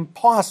 right?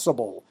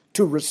 Impossible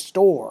to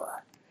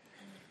restore.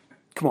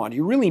 Come on, do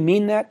you really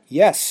mean that?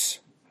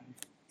 Yes.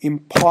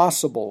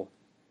 Impossible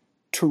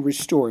to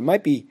restore. You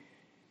might be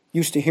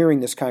used to hearing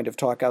this kind of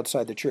talk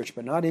outside the church,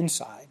 but not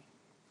inside.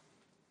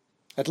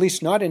 At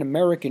least not in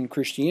American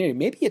Christianity.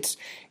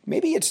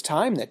 Maybe it's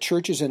time that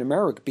churches in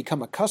America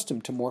become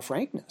accustomed to more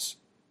frankness.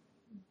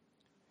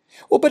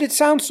 Well, but it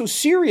sounds so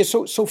serious,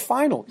 so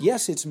final.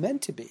 Yes, it's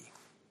meant to be.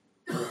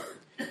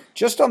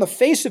 Just on the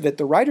face of it,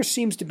 the writer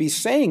seems to be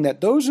saying that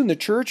those in the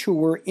church who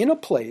were in a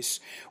place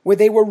where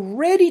they were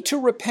ready to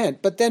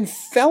repent, but then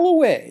fell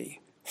away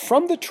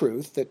from the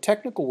truth, the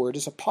technical word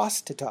is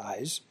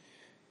apostatize,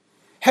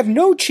 have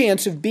no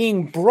chance of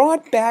being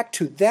brought back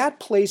to that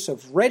place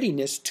of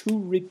readiness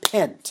to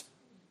repent.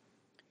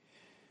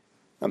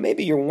 Now,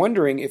 maybe you're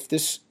wondering if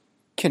this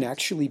can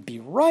actually be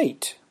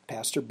right,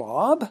 Pastor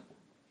Bob.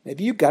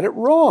 Maybe you got it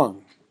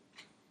wrong.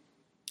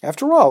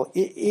 After all,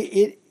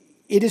 it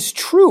is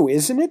true,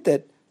 isn't it,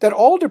 that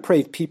all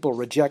depraved people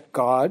reject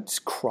God's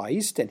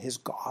Christ and his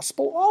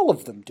gospel? All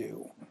of them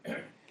do.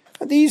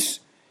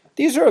 These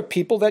are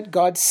people that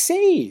God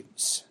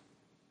saves.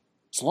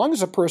 As long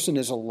as a person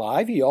is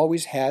alive, he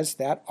always has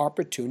that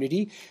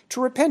opportunity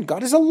to repent.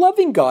 God is a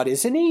loving God,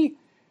 isn't he?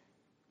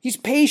 He's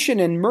patient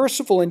and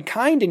merciful and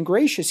kind and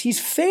gracious. He's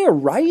fair,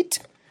 right?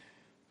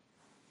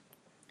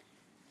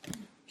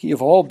 He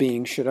of all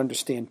beings should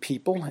understand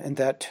people and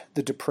that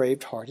the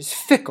depraved heart is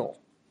fickle.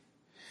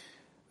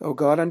 Oh,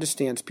 God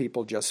understands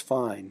people just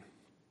fine.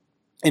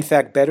 In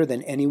fact, better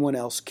than anyone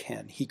else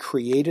can. He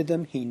created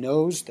them. He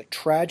knows the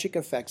tragic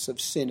effects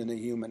of sin in the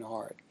human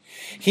heart.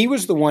 He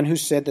was the one who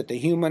said that the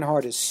human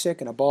heart is sick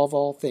and above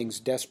all things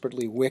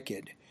desperately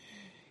wicked.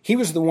 He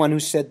was the one who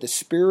said the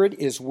spirit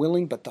is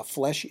willing but the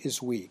flesh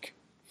is weak.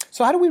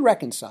 So how do we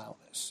reconcile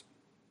this?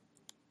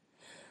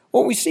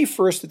 Well, we see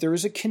first that there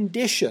is a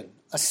condition,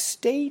 a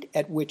state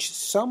at which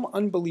some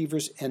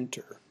unbelievers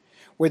enter,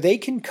 where they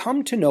can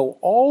come to know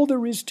all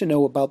there is to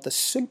know about the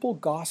simple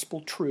gospel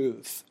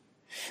truth.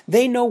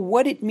 They know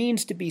what it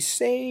means to be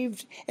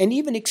saved and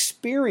even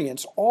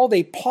experience all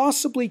they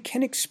possibly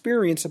can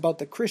experience about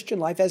the Christian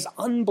life as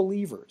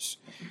unbelievers.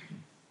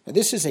 Now,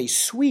 this is a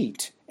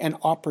sweet and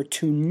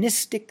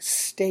opportunistic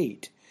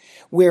state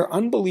where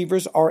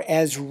unbelievers are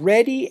as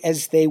ready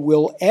as they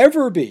will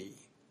ever be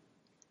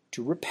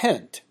to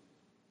repent,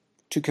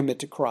 to commit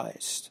to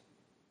Christ.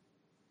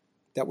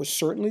 That was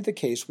certainly the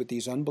case with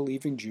these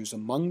unbelieving Jews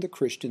among the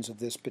Christians of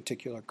this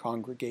particular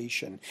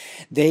congregation.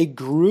 They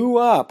grew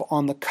up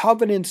on the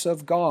covenants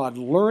of God,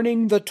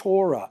 learning the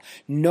Torah,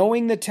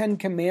 knowing the Ten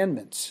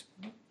Commandments.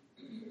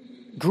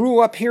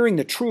 Grew up hearing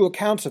the true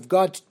accounts of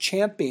God's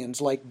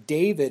champions like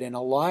David and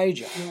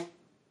Elijah.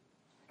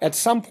 At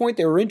some point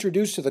they were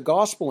introduced to the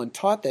gospel and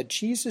taught that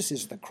Jesus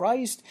is the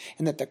Christ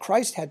and that the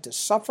Christ had to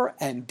suffer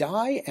and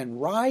die and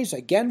rise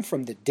again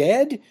from the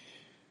dead,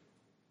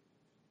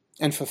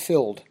 and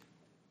fulfilled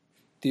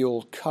the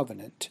old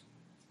covenant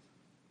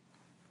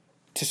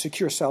to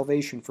secure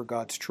salvation for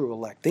God's true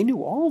elect. They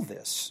knew all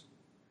this.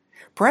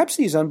 Perhaps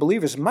these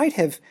unbelievers might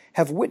have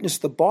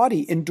witnessed the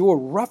body endure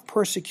rough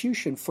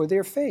persecution for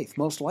their faith.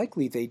 Most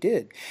likely they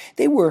did.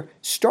 They were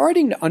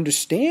starting to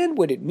understand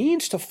what it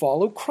means to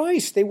follow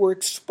Christ. They were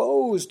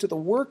exposed to the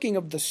working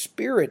of the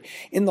Spirit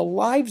in the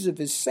lives of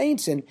his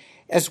saints and,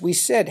 as we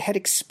said, had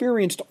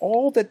experienced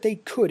all that they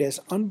could as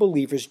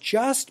unbelievers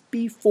just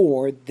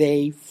before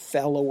they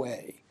fell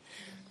away.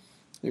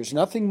 There's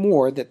nothing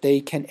more that they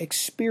can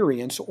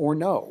experience or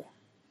know.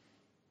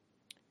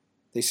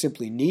 They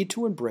simply need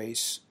to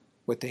embrace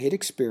what they had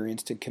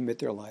experienced and commit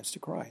their lives to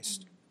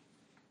Christ.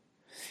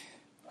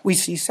 We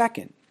see,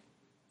 second,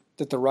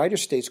 that the writer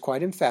states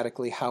quite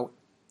emphatically how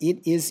it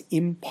is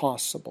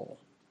impossible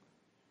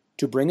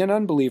to bring an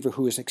unbeliever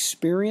who has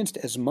experienced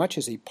as much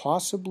as he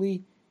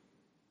possibly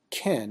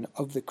can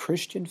of the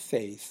Christian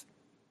faith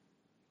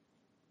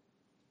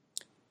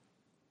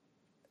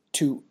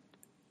to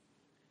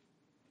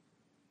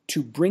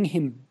bring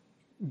him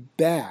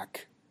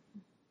back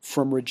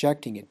from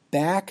rejecting it,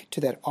 back to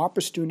that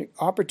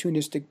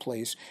opportunistic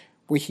place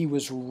where he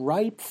was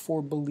ripe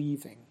for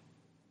believing.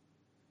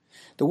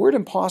 The word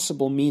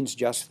impossible means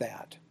just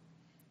that.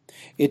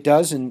 It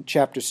does in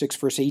chapter 6,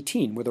 verse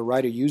 18, where the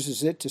writer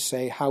uses it to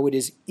say how it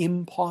is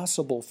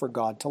impossible for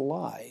God to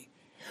lie.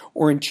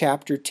 Or in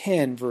chapter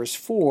 10, verse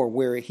 4,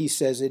 where he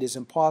says it is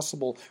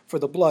impossible for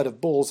the blood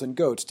of bulls and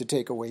goats to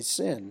take away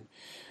sin.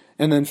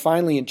 And then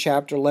finally in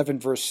chapter 11,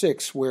 verse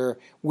 6, where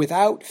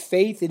without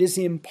faith it is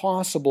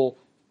impossible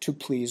to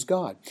please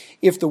God.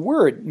 If the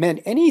word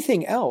meant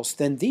anything else,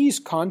 then these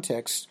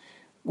contexts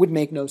would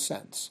make no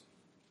sense.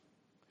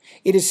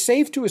 It is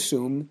safe to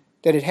assume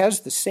that it has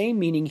the same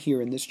meaning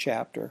here in this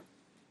chapter,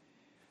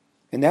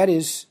 and that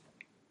is,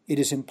 it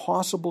is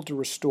impossible to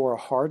restore a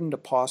hardened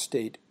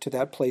apostate to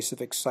that place of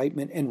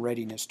excitement and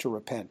readiness to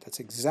repent. That's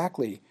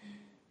exactly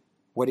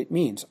what it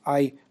means.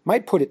 I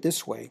might put it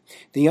this way: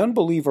 the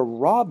unbeliever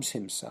robs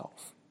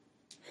himself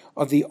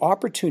of the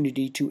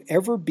opportunity to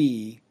ever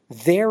be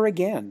there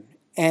again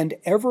and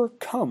ever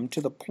come to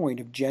the point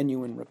of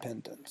genuine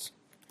repentance.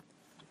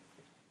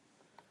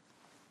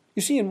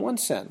 You see, in one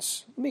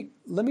sense,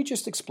 let me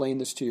just explain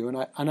this to you,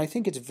 and I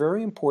think it's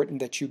very important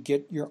that you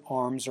get your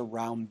arms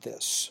around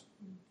this.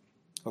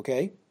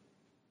 Okay?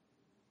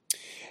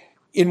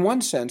 In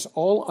one sense,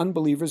 all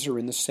unbelievers are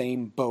in the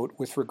same boat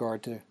with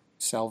regard to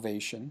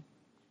salvation.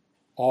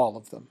 All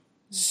of them.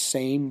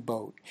 Same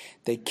boat.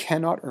 They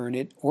cannot earn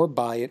it or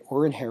buy it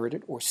or inherit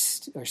it or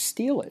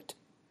steal it.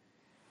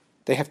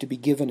 They have to be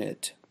given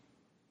it.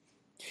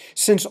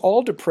 Since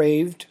all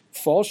depraved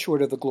fall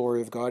short of the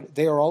glory of God,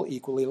 they are all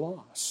equally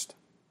lost.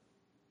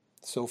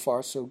 So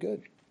far, so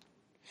good.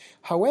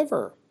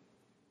 However,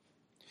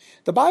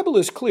 the Bible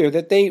is clear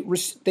that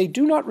they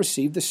do not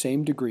receive the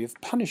same degree of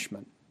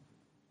punishment.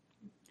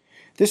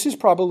 This is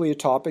probably a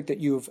topic that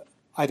you've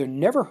either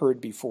never heard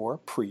before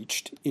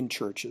preached in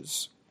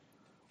churches,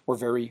 or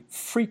very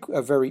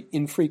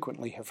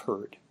infrequently have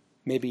heard,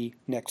 maybe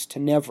next to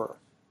never.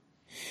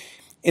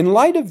 In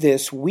light of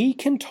this, we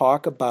can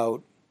talk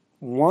about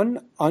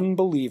one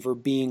unbeliever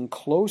being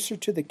closer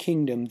to the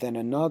kingdom than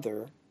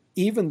another,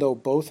 even though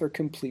both are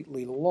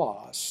completely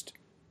lost,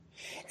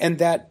 and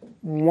that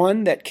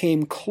one that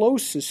came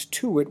closest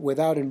to it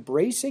without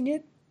embracing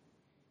it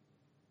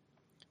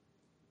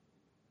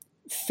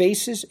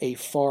faces a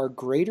far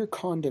greater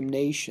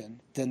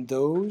condemnation than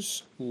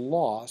those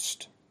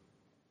lost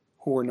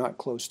who are not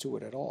close to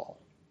it at all.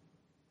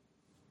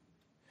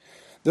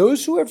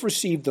 Those who have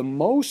received the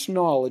most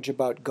knowledge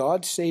about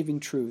God's saving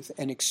truth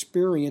and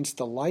experienced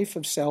the life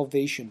of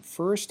salvation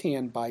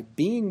firsthand by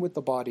being with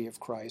the body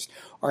of Christ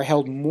are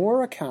held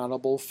more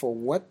accountable for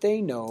what they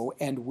know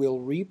and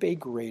will reap a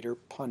greater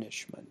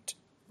punishment.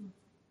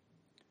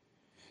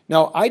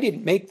 Now, I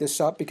didn't make this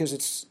up because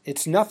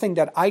it's nothing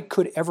that I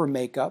could ever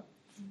make up.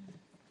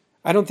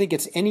 I don't think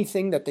it's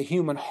anything that the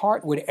human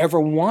heart would ever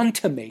want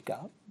to make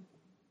up.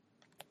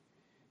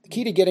 The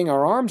key to getting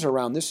our arms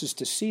around this is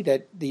to see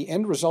that the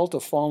end result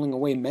of falling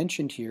away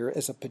mentioned here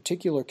is a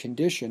particular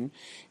condition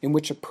in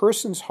which a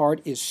person's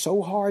heart is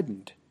so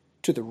hardened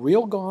to the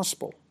real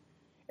gospel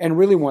and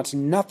really wants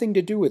nothing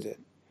to do with it,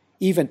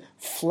 even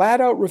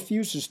flat out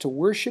refuses to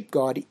worship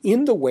God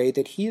in the way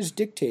that He has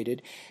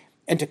dictated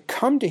and to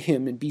come to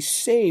Him and be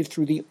saved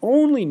through the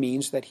only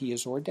means that He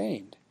has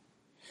ordained.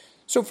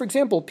 So, for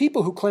example,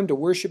 people who claim to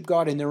worship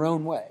God in their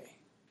own way.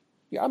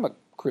 Yeah, I'm a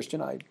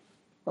Christian. I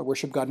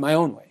worship God my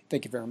own way.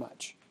 Thank you very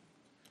much.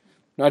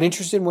 Not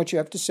interested in what you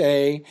have to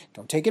say.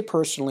 Don't take it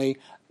personally.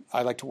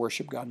 I like to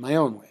worship God my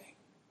own way.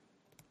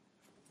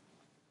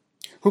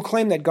 Who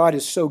claim that God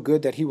is so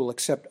good that He will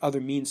accept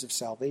other means of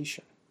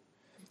salvation.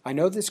 I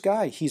know this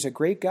guy. He's a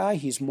great guy.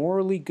 He's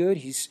morally good.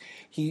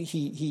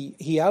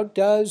 He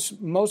outdoes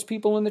most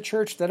people in the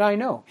church that I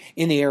know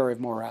in the area of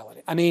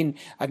morality. I mean,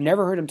 I've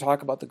never heard him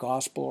talk about the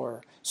gospel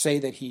or say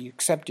that he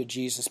accepted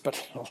Jesus,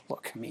 but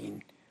look, I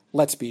mean,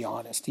 let's be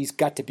honest. He's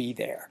got to be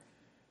there.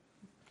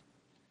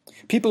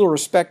 People who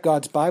respect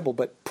God's Bible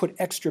but put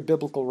extra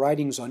biblical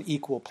writings on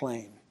equal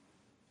plane.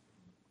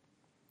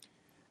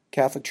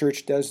 Catholic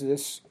Church does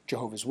this.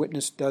 Jehovah's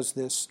Witness does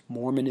this.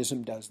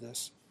 Mormonism does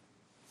this.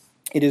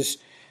 It is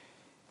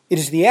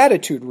the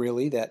attitude,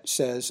 really, that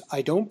says,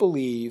 I don't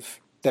believe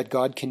that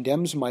God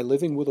condemns my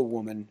living with a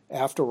woman.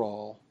 After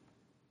all,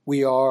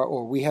 we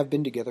have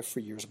been together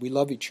for years. We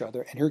love each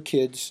other, and her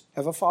kids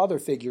have a father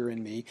figure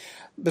in me.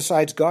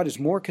 Besides, God is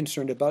more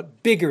concerned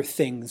about bigger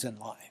things in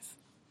life.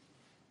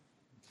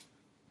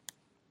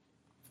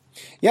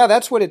 Yeah,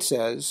 that's what it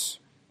says.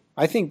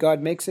 I think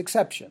God makes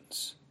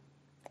exceptions.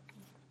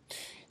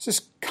 It's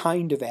this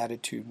kind of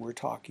attitude we're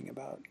talking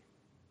about.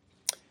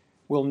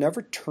 Will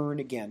never turn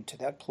again to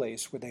that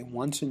place where they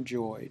once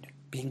enjoyed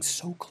being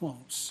so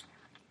close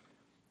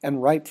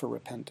and ripe for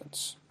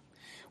repentance.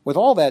 With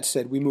all that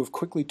said, we move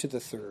quickly to the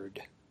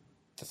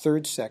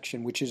third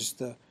section, which is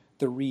the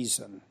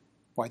reason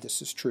why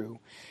this is true.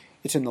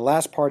 It's in the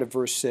last part of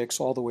verse 6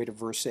 all the way to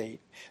verse 8.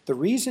 The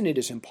reason it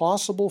is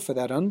impossible for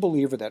that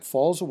unbeliever that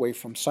falls away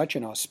from such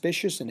an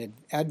auspicious and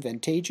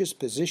advantageous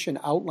position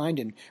outlined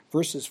in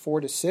verses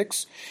 4 to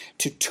 6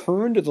 to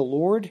turn to the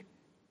Lord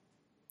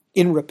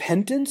in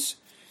repentance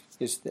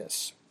is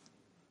this.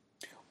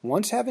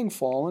 Once having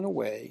fallen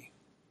away,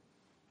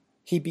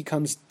 he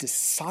becomes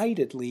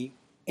decidedly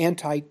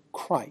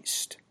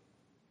anti-Christ.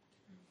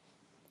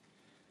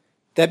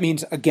 That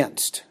means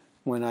against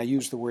when I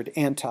use the word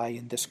anti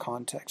in this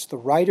context. The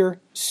writer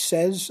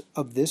says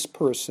of this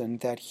person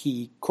that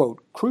he,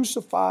 quote,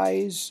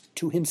 crucifies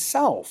to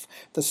himself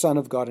the Son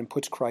of God and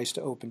puts Christ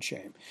to open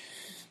shame.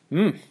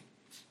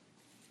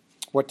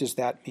 What does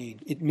that mean?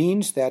 It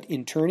means that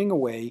in turning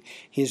away,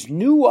 his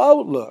new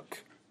outlook,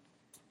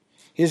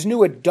 his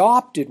new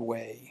adopted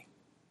way,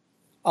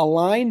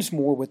 aligns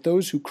more with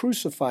those who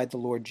crucified the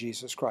Lord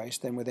Jesus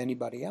Christ than with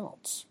anybody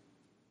else.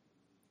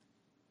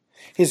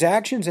 His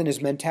actions and his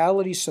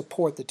mentality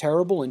support the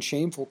terrible and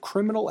shameful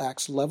criminal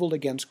acts leveled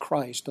against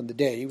Christ on the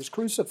day he was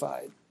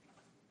crucified.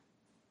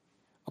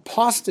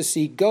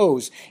 Apostasy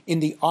goes in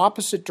the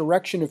opposite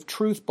direction of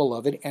truth,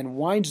 beloved, and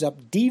winds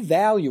up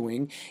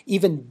devaluing,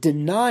 even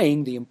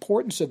denying the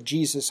importance of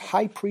Jesus'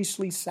 high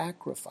priestly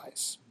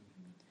sacrifice.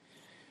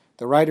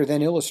 The writer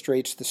then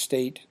illustrates the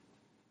state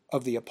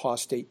of the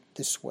apostate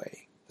this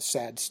way, a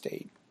sad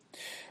state.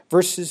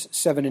 Verses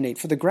 7 and 8,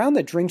 for the ground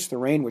that drinks the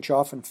rain which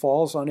often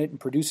falls on it and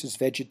produces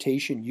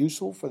vegetation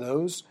useful for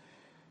those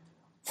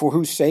for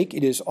whose sake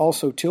it is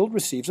also tilled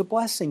receives a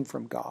blessing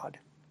from God.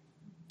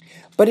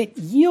 But it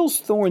yields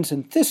thorns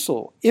and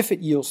thistle. If it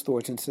yields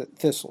thorns and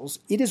thistles,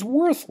 it is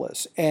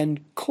worthless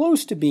and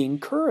close to being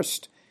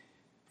cursed,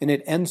 and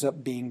it ends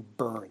up being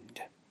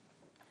burned.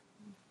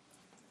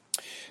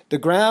 The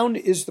ground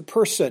is the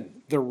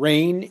person. The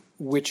rain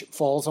which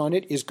falls on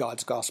it is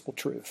God's gospel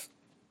truth.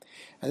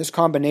 And this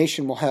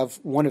combination will have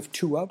one of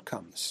two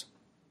outcomes.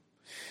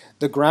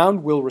 The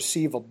ground will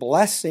receive a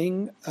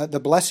blessing, the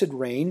blessed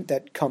rain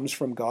that comes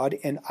from God,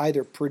 and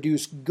either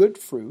produce good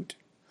fruit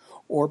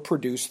or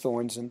produce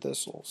thorns and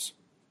thistles.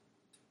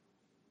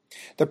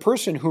 The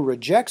person who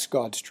rejects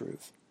God's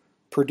truth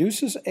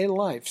produces a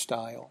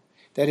lifestyle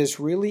that is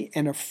really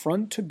an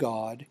affront to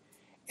God,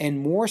 and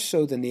more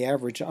so than the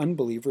average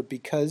unbeliever,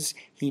 because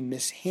he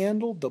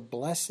mishandled the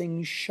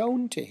blessing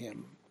shown to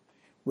him,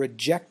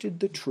 rejected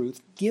the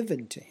truth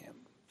given to him.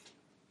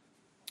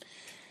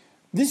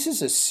 This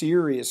is a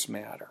serious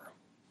matter.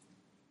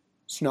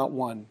 It's not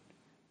one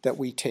that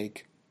we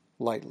take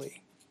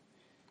lightly.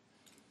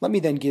 Let me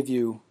then give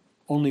you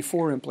only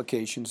 4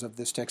 implications of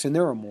this text, and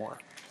there are more.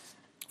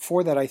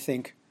 4 that I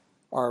think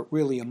are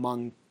really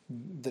among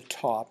the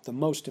top, the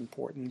most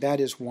important. That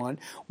is one,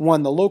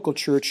 the local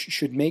church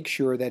should make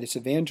sure that its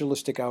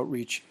evangelistic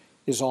outreach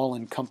is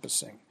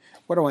all-encompassing.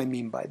 What do I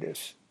mean by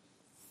this?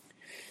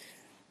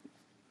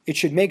 It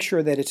should make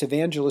sure that its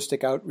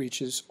evangelistic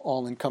outreach is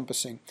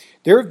all-encompassing.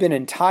 There have been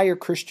entire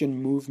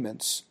Christian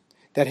movements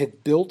that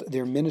have built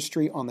their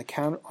ministry on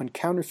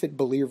counterfeit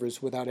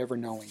believers without ever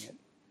knowing it,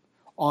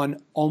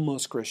 on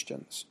almost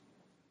Christians.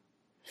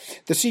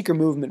 The seeker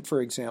movement,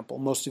 for example,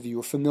 most of you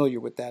are familiar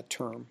with that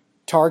term,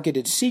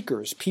 targeted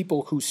seekers,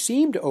 people who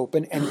seemed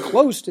open and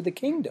close to the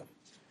kingdom.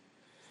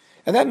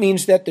 And that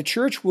means that the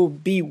church will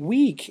be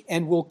weak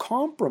and will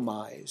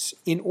compromise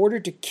in order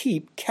to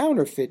keep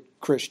counterfeit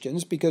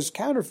Christians, because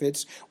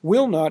counterfeits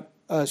will not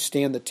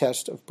stand the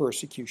test of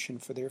persecution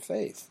for their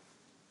faith.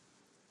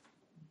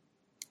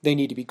 They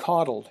need to be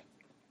coddled.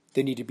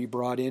 They need to be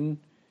brought in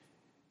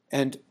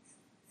and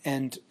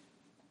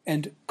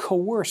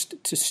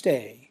coerced to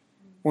stay,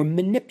 or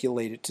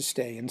manipulated to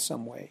stay in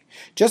some way.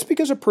 Just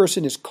because a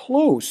person is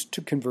close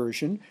to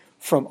conversion,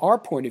 from our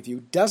point of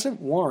view,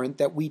 doesn't warrant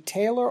that we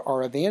tailor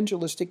our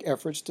evangelistic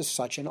efforts to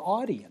such an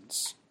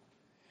audience.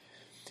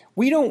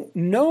 We don't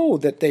know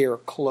that they are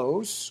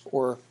close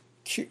or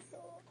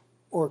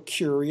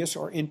curious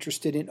or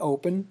interested in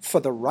open for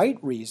the right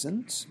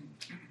reasons.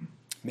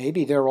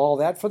 Maybe they're all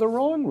that for the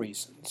wrong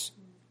reasons.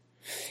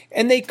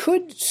 And they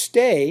could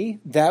stay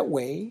that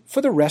way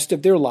for the rest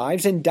of their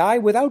lives and die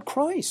without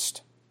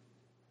Christ.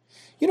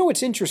 You know,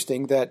 it's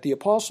interesting that the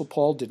Apostle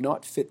Paul did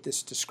not fit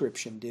this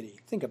description, did he?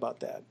 Think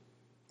about that.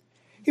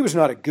 He was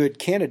not a good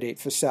candidate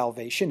for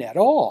salvation at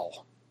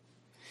all.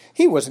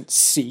 He wasn't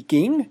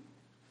seeking,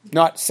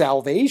 not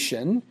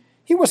salvation.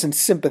 He wasn't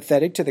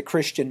sympathetic to the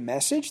Christian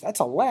message. That's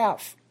a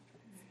laugh.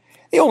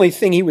 The only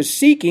thing he was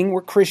seeking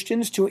were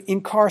Christians to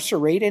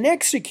incarcerate and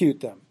execute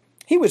them.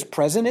 He was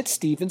present at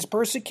Stephen's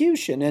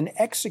persecution and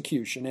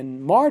execution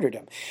and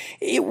martyrdom.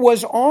 It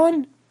was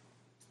on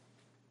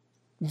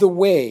the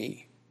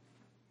way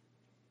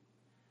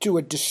to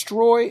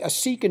a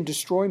seek and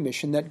destroy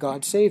mission that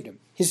God saved him.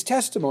 His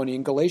testimony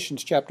in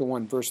Galatians chapter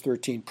 1, verse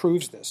 13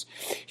 proves this.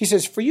 He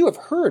says, "For you have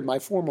heard my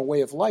former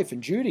way of life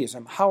in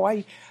Judaism, how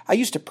I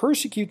used to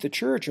persecute the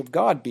church of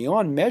God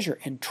beyond measure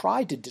and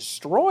try to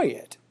destroy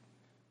it."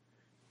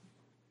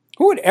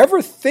 Who would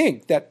ever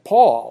think that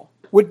Paul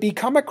would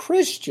become a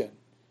Christian?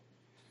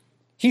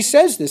 He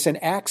says this in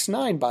Acts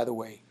 9, by the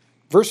way,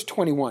 verse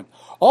 21.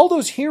 All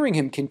those hearing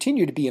him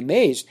continued to be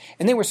amazed,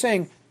 and they were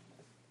saying,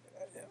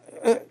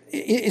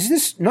 is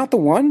this not the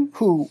one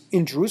who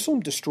in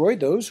Jerusalem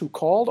destroyed those who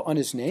called on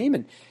his name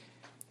and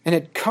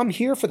had come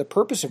here for the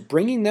purpose of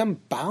bringing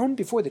them bound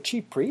before the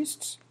chief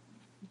priests?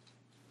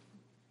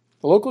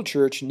 The local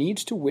church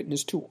needs to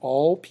witness to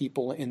all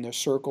people in their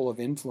circle of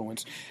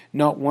influence,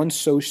 not one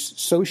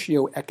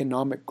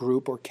socioeconomic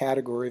group or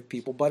category of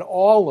people, but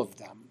all of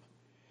them.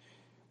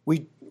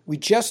 We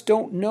just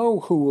don't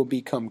know who will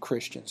become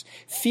Christians.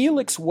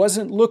 Felix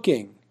wasn't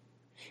looking.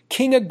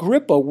 King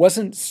Agrippa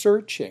wasn't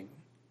searching.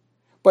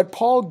 But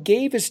Paul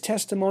gave his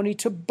testimony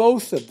to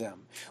both of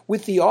them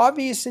with the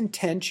obvious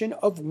intention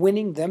of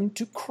winning them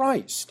to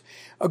Christ.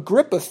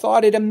 Agrippa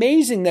thought it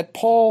amazing that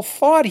Paul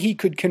thought he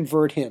could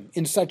convert him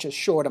in such a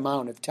short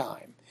amount of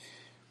time.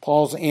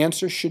 Paul's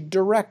answer should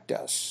direct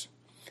us.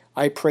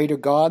 I pray to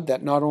God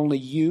that not only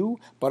you,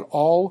 but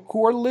all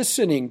who are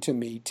listening to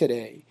me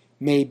today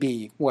may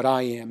be what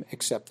I am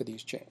except for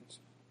these chains.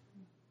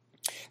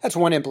 That's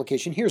one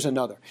implication. Here's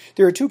another.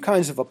 There are two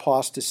kinds of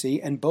apostasy,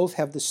 and both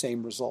have the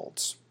same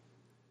results.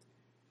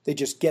 They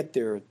just get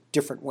there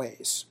different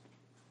ways.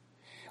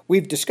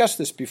 We've discussed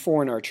this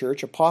before in our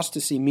church.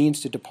 Apostasy means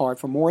to depart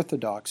from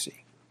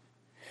orthodoxy.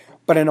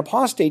 But an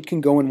apostate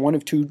can go in one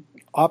of two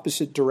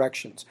opposite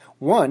directions.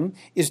 One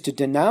is to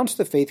denounce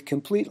the faith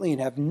completely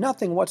and have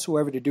nothing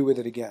whatsoever to do with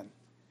it again.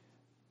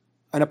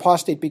 An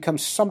apostate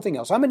becomes something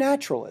else. I'm a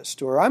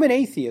naturalist, or I'm an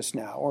atheist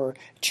now, or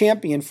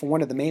champion for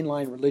one of the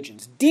mainline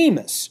religions.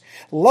 Demas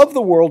loved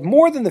the world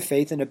more than the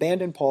faith and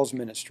abandoned Paul's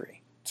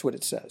ministry. That's what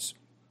it says.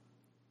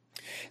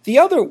 The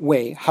other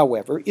way,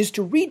 however, is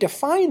to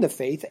redefine the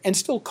faith and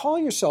still call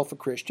yourself a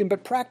Christian,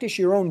 but practice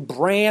your own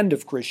brand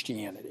of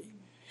Christianity.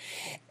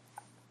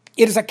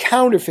 It is a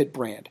counterfeit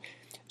brand.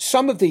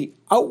 Some of the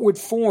outward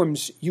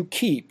forms you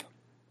keep,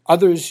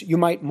 others you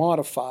might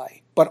modify,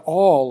 but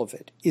all of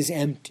it is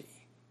empty.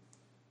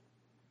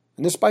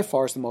 And this by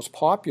far is the most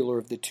popular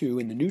of the two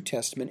in the New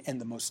Testament and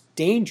the most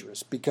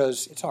dangerous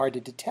because it's hard to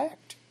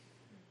detect.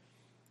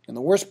 And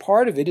the worst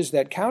part of it is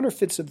that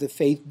counterfeits of the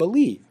faith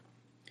believe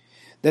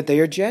that they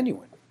are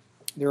genuine.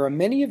 There are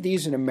many of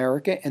these in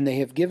America, and they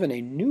have given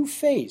a new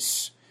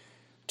face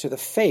to the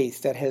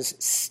faith that has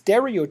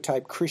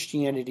stereotyped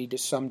Christianity to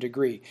some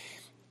degree.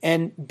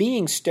 And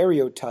being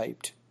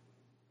stereotyped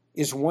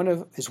is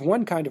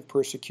one kind of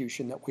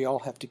persecution that we all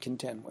have to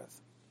contend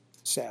with,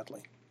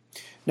 sadly.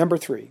 Number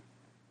 3,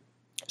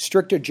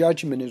 stricter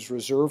judgment is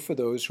reserved for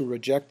those who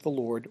reject the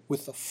Lord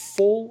with the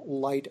full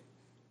light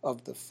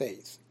of the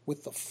faith.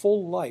 With the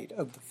full light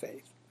of the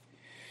faith.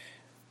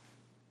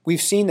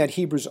 We've seen that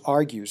Hebrews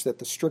argues that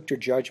the stricter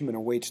judgment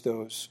awaits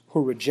those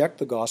who reject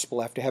the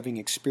gospel after having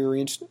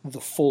experienced the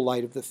full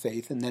light of the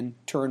faith and then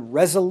turn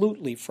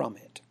resolutely from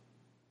it.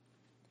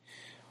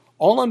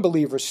 All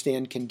unbelievers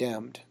stand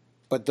condemned,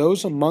 but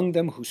those among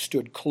them who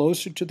stood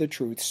closer to the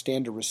truth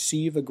stand to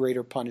receive a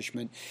greater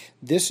punishment.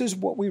 This is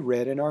what we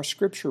read in our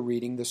scripture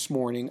reading this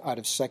morning out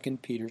of 2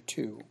 Peter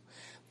 2.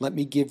 Let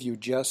me give you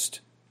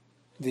just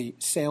the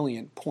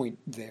salient point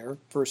there,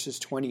 verses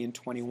 20 and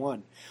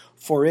 21.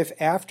 For if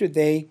after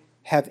they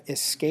have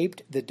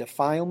escaped the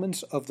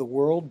defilements of the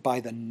world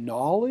by the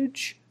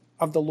knowledge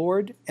of the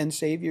Lord and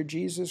Savior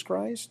Jesus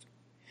Christ,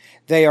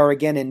 they are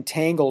again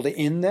entangled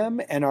in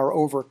them and are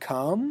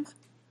overcome,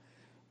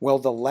 well,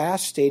 the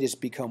last state has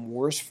become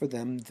worse for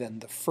them than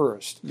the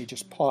first. Let me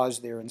just pause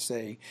there and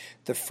say,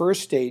 the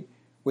first state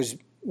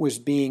was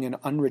being an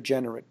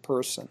unregenerate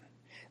person.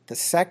 The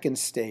second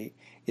state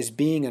is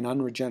being an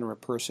unregenerate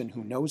person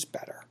who knows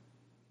better.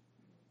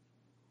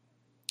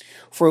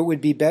 For it would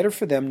be better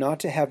for them not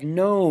to have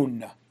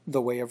known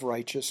the way of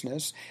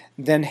righteousness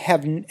than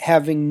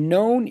having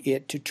known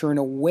it to turn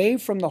away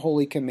from the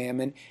holy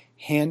commandment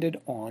handed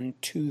on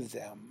to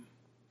them.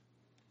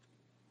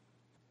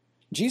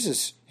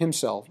 Jesus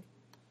himself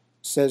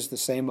says the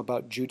same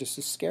about Judas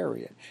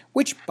Iscariot,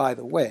 which, by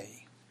the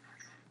way,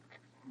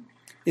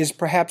 is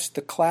perhaps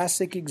the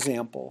classic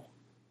example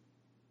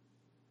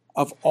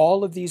of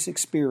all of these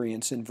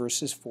experiences in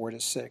verses 4 to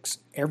 6.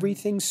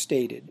 Everything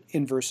stated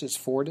in verses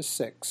 4 to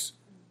 6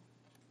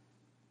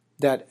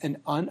 that an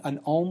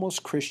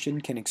almost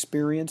Christian can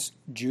experience,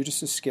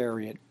 Judas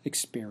Iscariot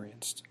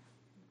experienced.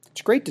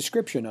 It's a great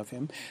description of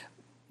him.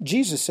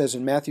 Jesus says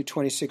in Matthew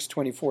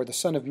 26:24, the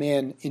Son of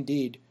Man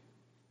indeed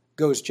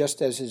goes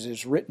just as it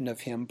is written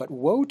of him, but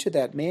woe to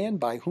that man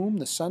by whom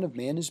the Son of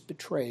Man is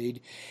betrayed.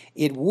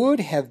 It would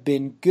have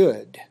been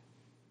good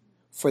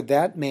for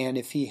that man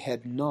if he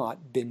had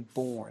not been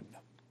born.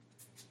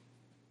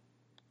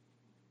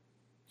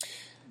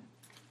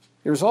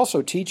 There's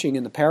also teaching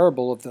in the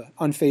parable of the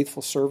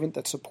unfaithful servant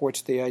that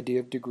supports the idea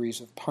of degrees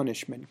of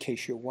punishment, in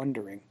case you're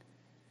wondering.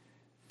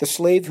 The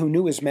slave who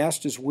knew his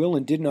master's will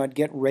and did not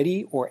get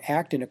ready or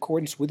act in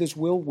accordance with his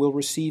will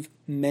receive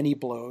many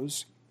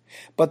blows.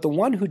 But the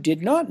one who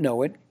did not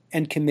know it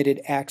and committed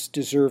acts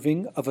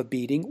deserving of a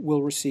beating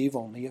will receive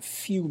only a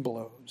few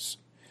blows.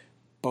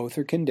 Both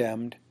are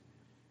condemned,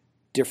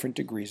 different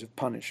degrees of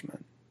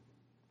punishment.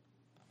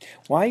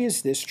 Why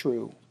is this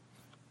true?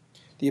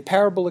 The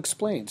parable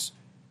explains,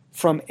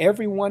 from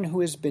everyone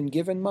who has been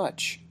given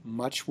much,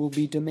 much will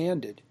be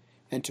demanded,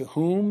 and to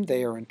whom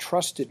they are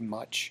entrusted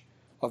much,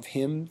 of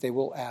him they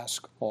will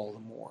ask all the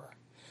more.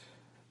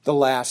 The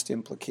last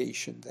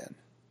implication, then,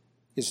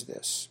 is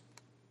this.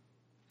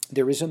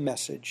 There is a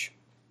message.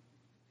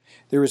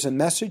 There is a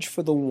message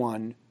for the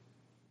one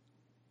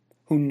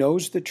who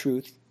knows the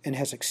truth and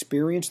has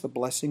experienced the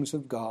blessings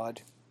of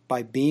God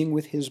by being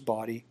with his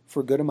body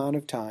for a good amount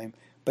of time,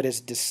 but has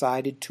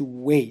decided to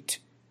wait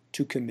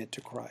to commit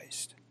to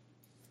Christ.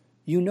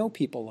 You know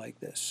people like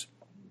this.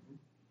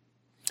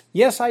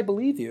 Yes, I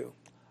believe you.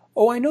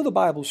 Oh, I know the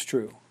Bible's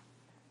true.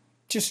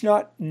 Just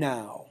not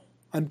now.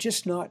 I'm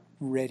just not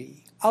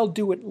ready. I'll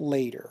do it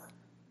later.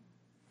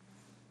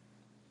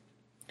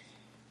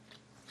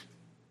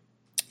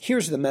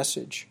 Here's the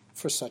message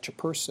for such a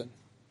person.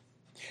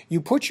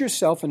 You put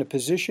yourself in a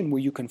position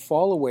where you can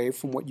fall away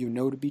from what you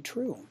know to be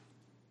true.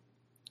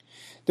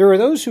 There are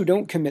those who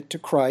don't commit to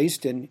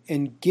Christ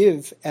and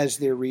give as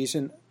their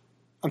reason.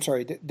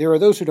 There are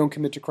those who don't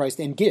commit to Christ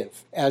and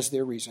give as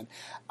their reason.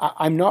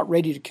 I'm not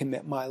ready to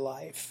commit my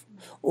life.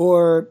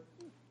 Or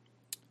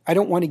I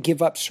don't want to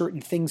give up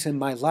certain things in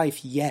my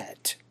life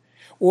yet.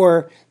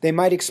 Or they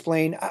might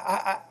explain,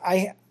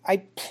 I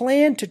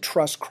plan to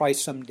trust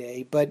Christ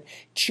someday, but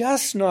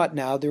just not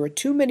now. There are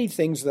too many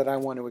things that I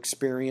want to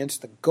experience,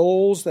 the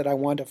goals that I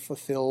want to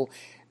fulfill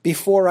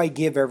before I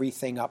give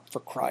everything up for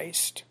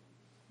Christ.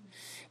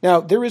 Now,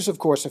 there is, of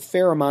course, a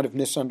fair amount of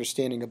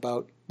misunderstanding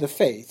about the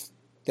faith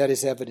that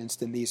is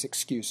evidenced in these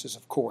excuses,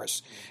 of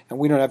course. And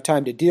we don't have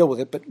time to deal with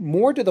it, but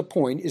more to the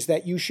point is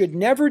that you should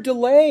never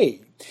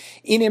delay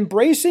in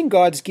embracing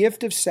God's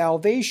gift of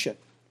salvation.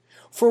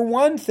 For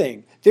one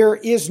thing, there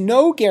is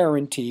no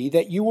guarantee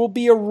that you will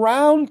be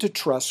around to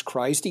trust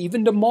Christ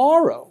even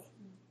tomorrow.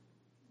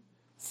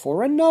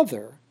 For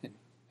another,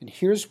 and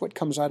here's what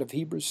comes out of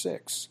Hebrews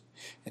 6,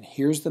 and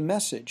here's the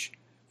message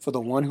for the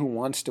one who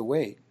wants to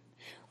wait.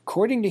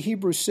 According to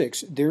Hebrews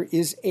 6, there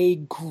is a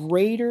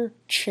greater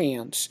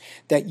chance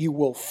that you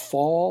will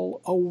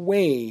fall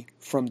away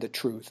from the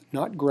truth,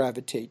 not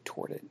gravitate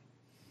toward it.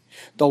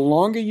 The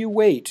longer you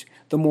wait,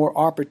 the more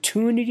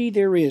opportunity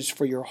there is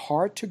for your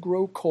heart to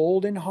grow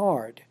cold and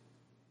hard.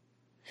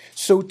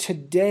 So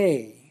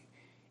today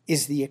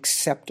is the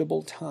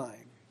acceptable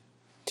time.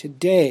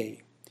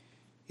 Today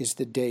is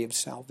the day of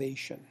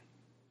salvation.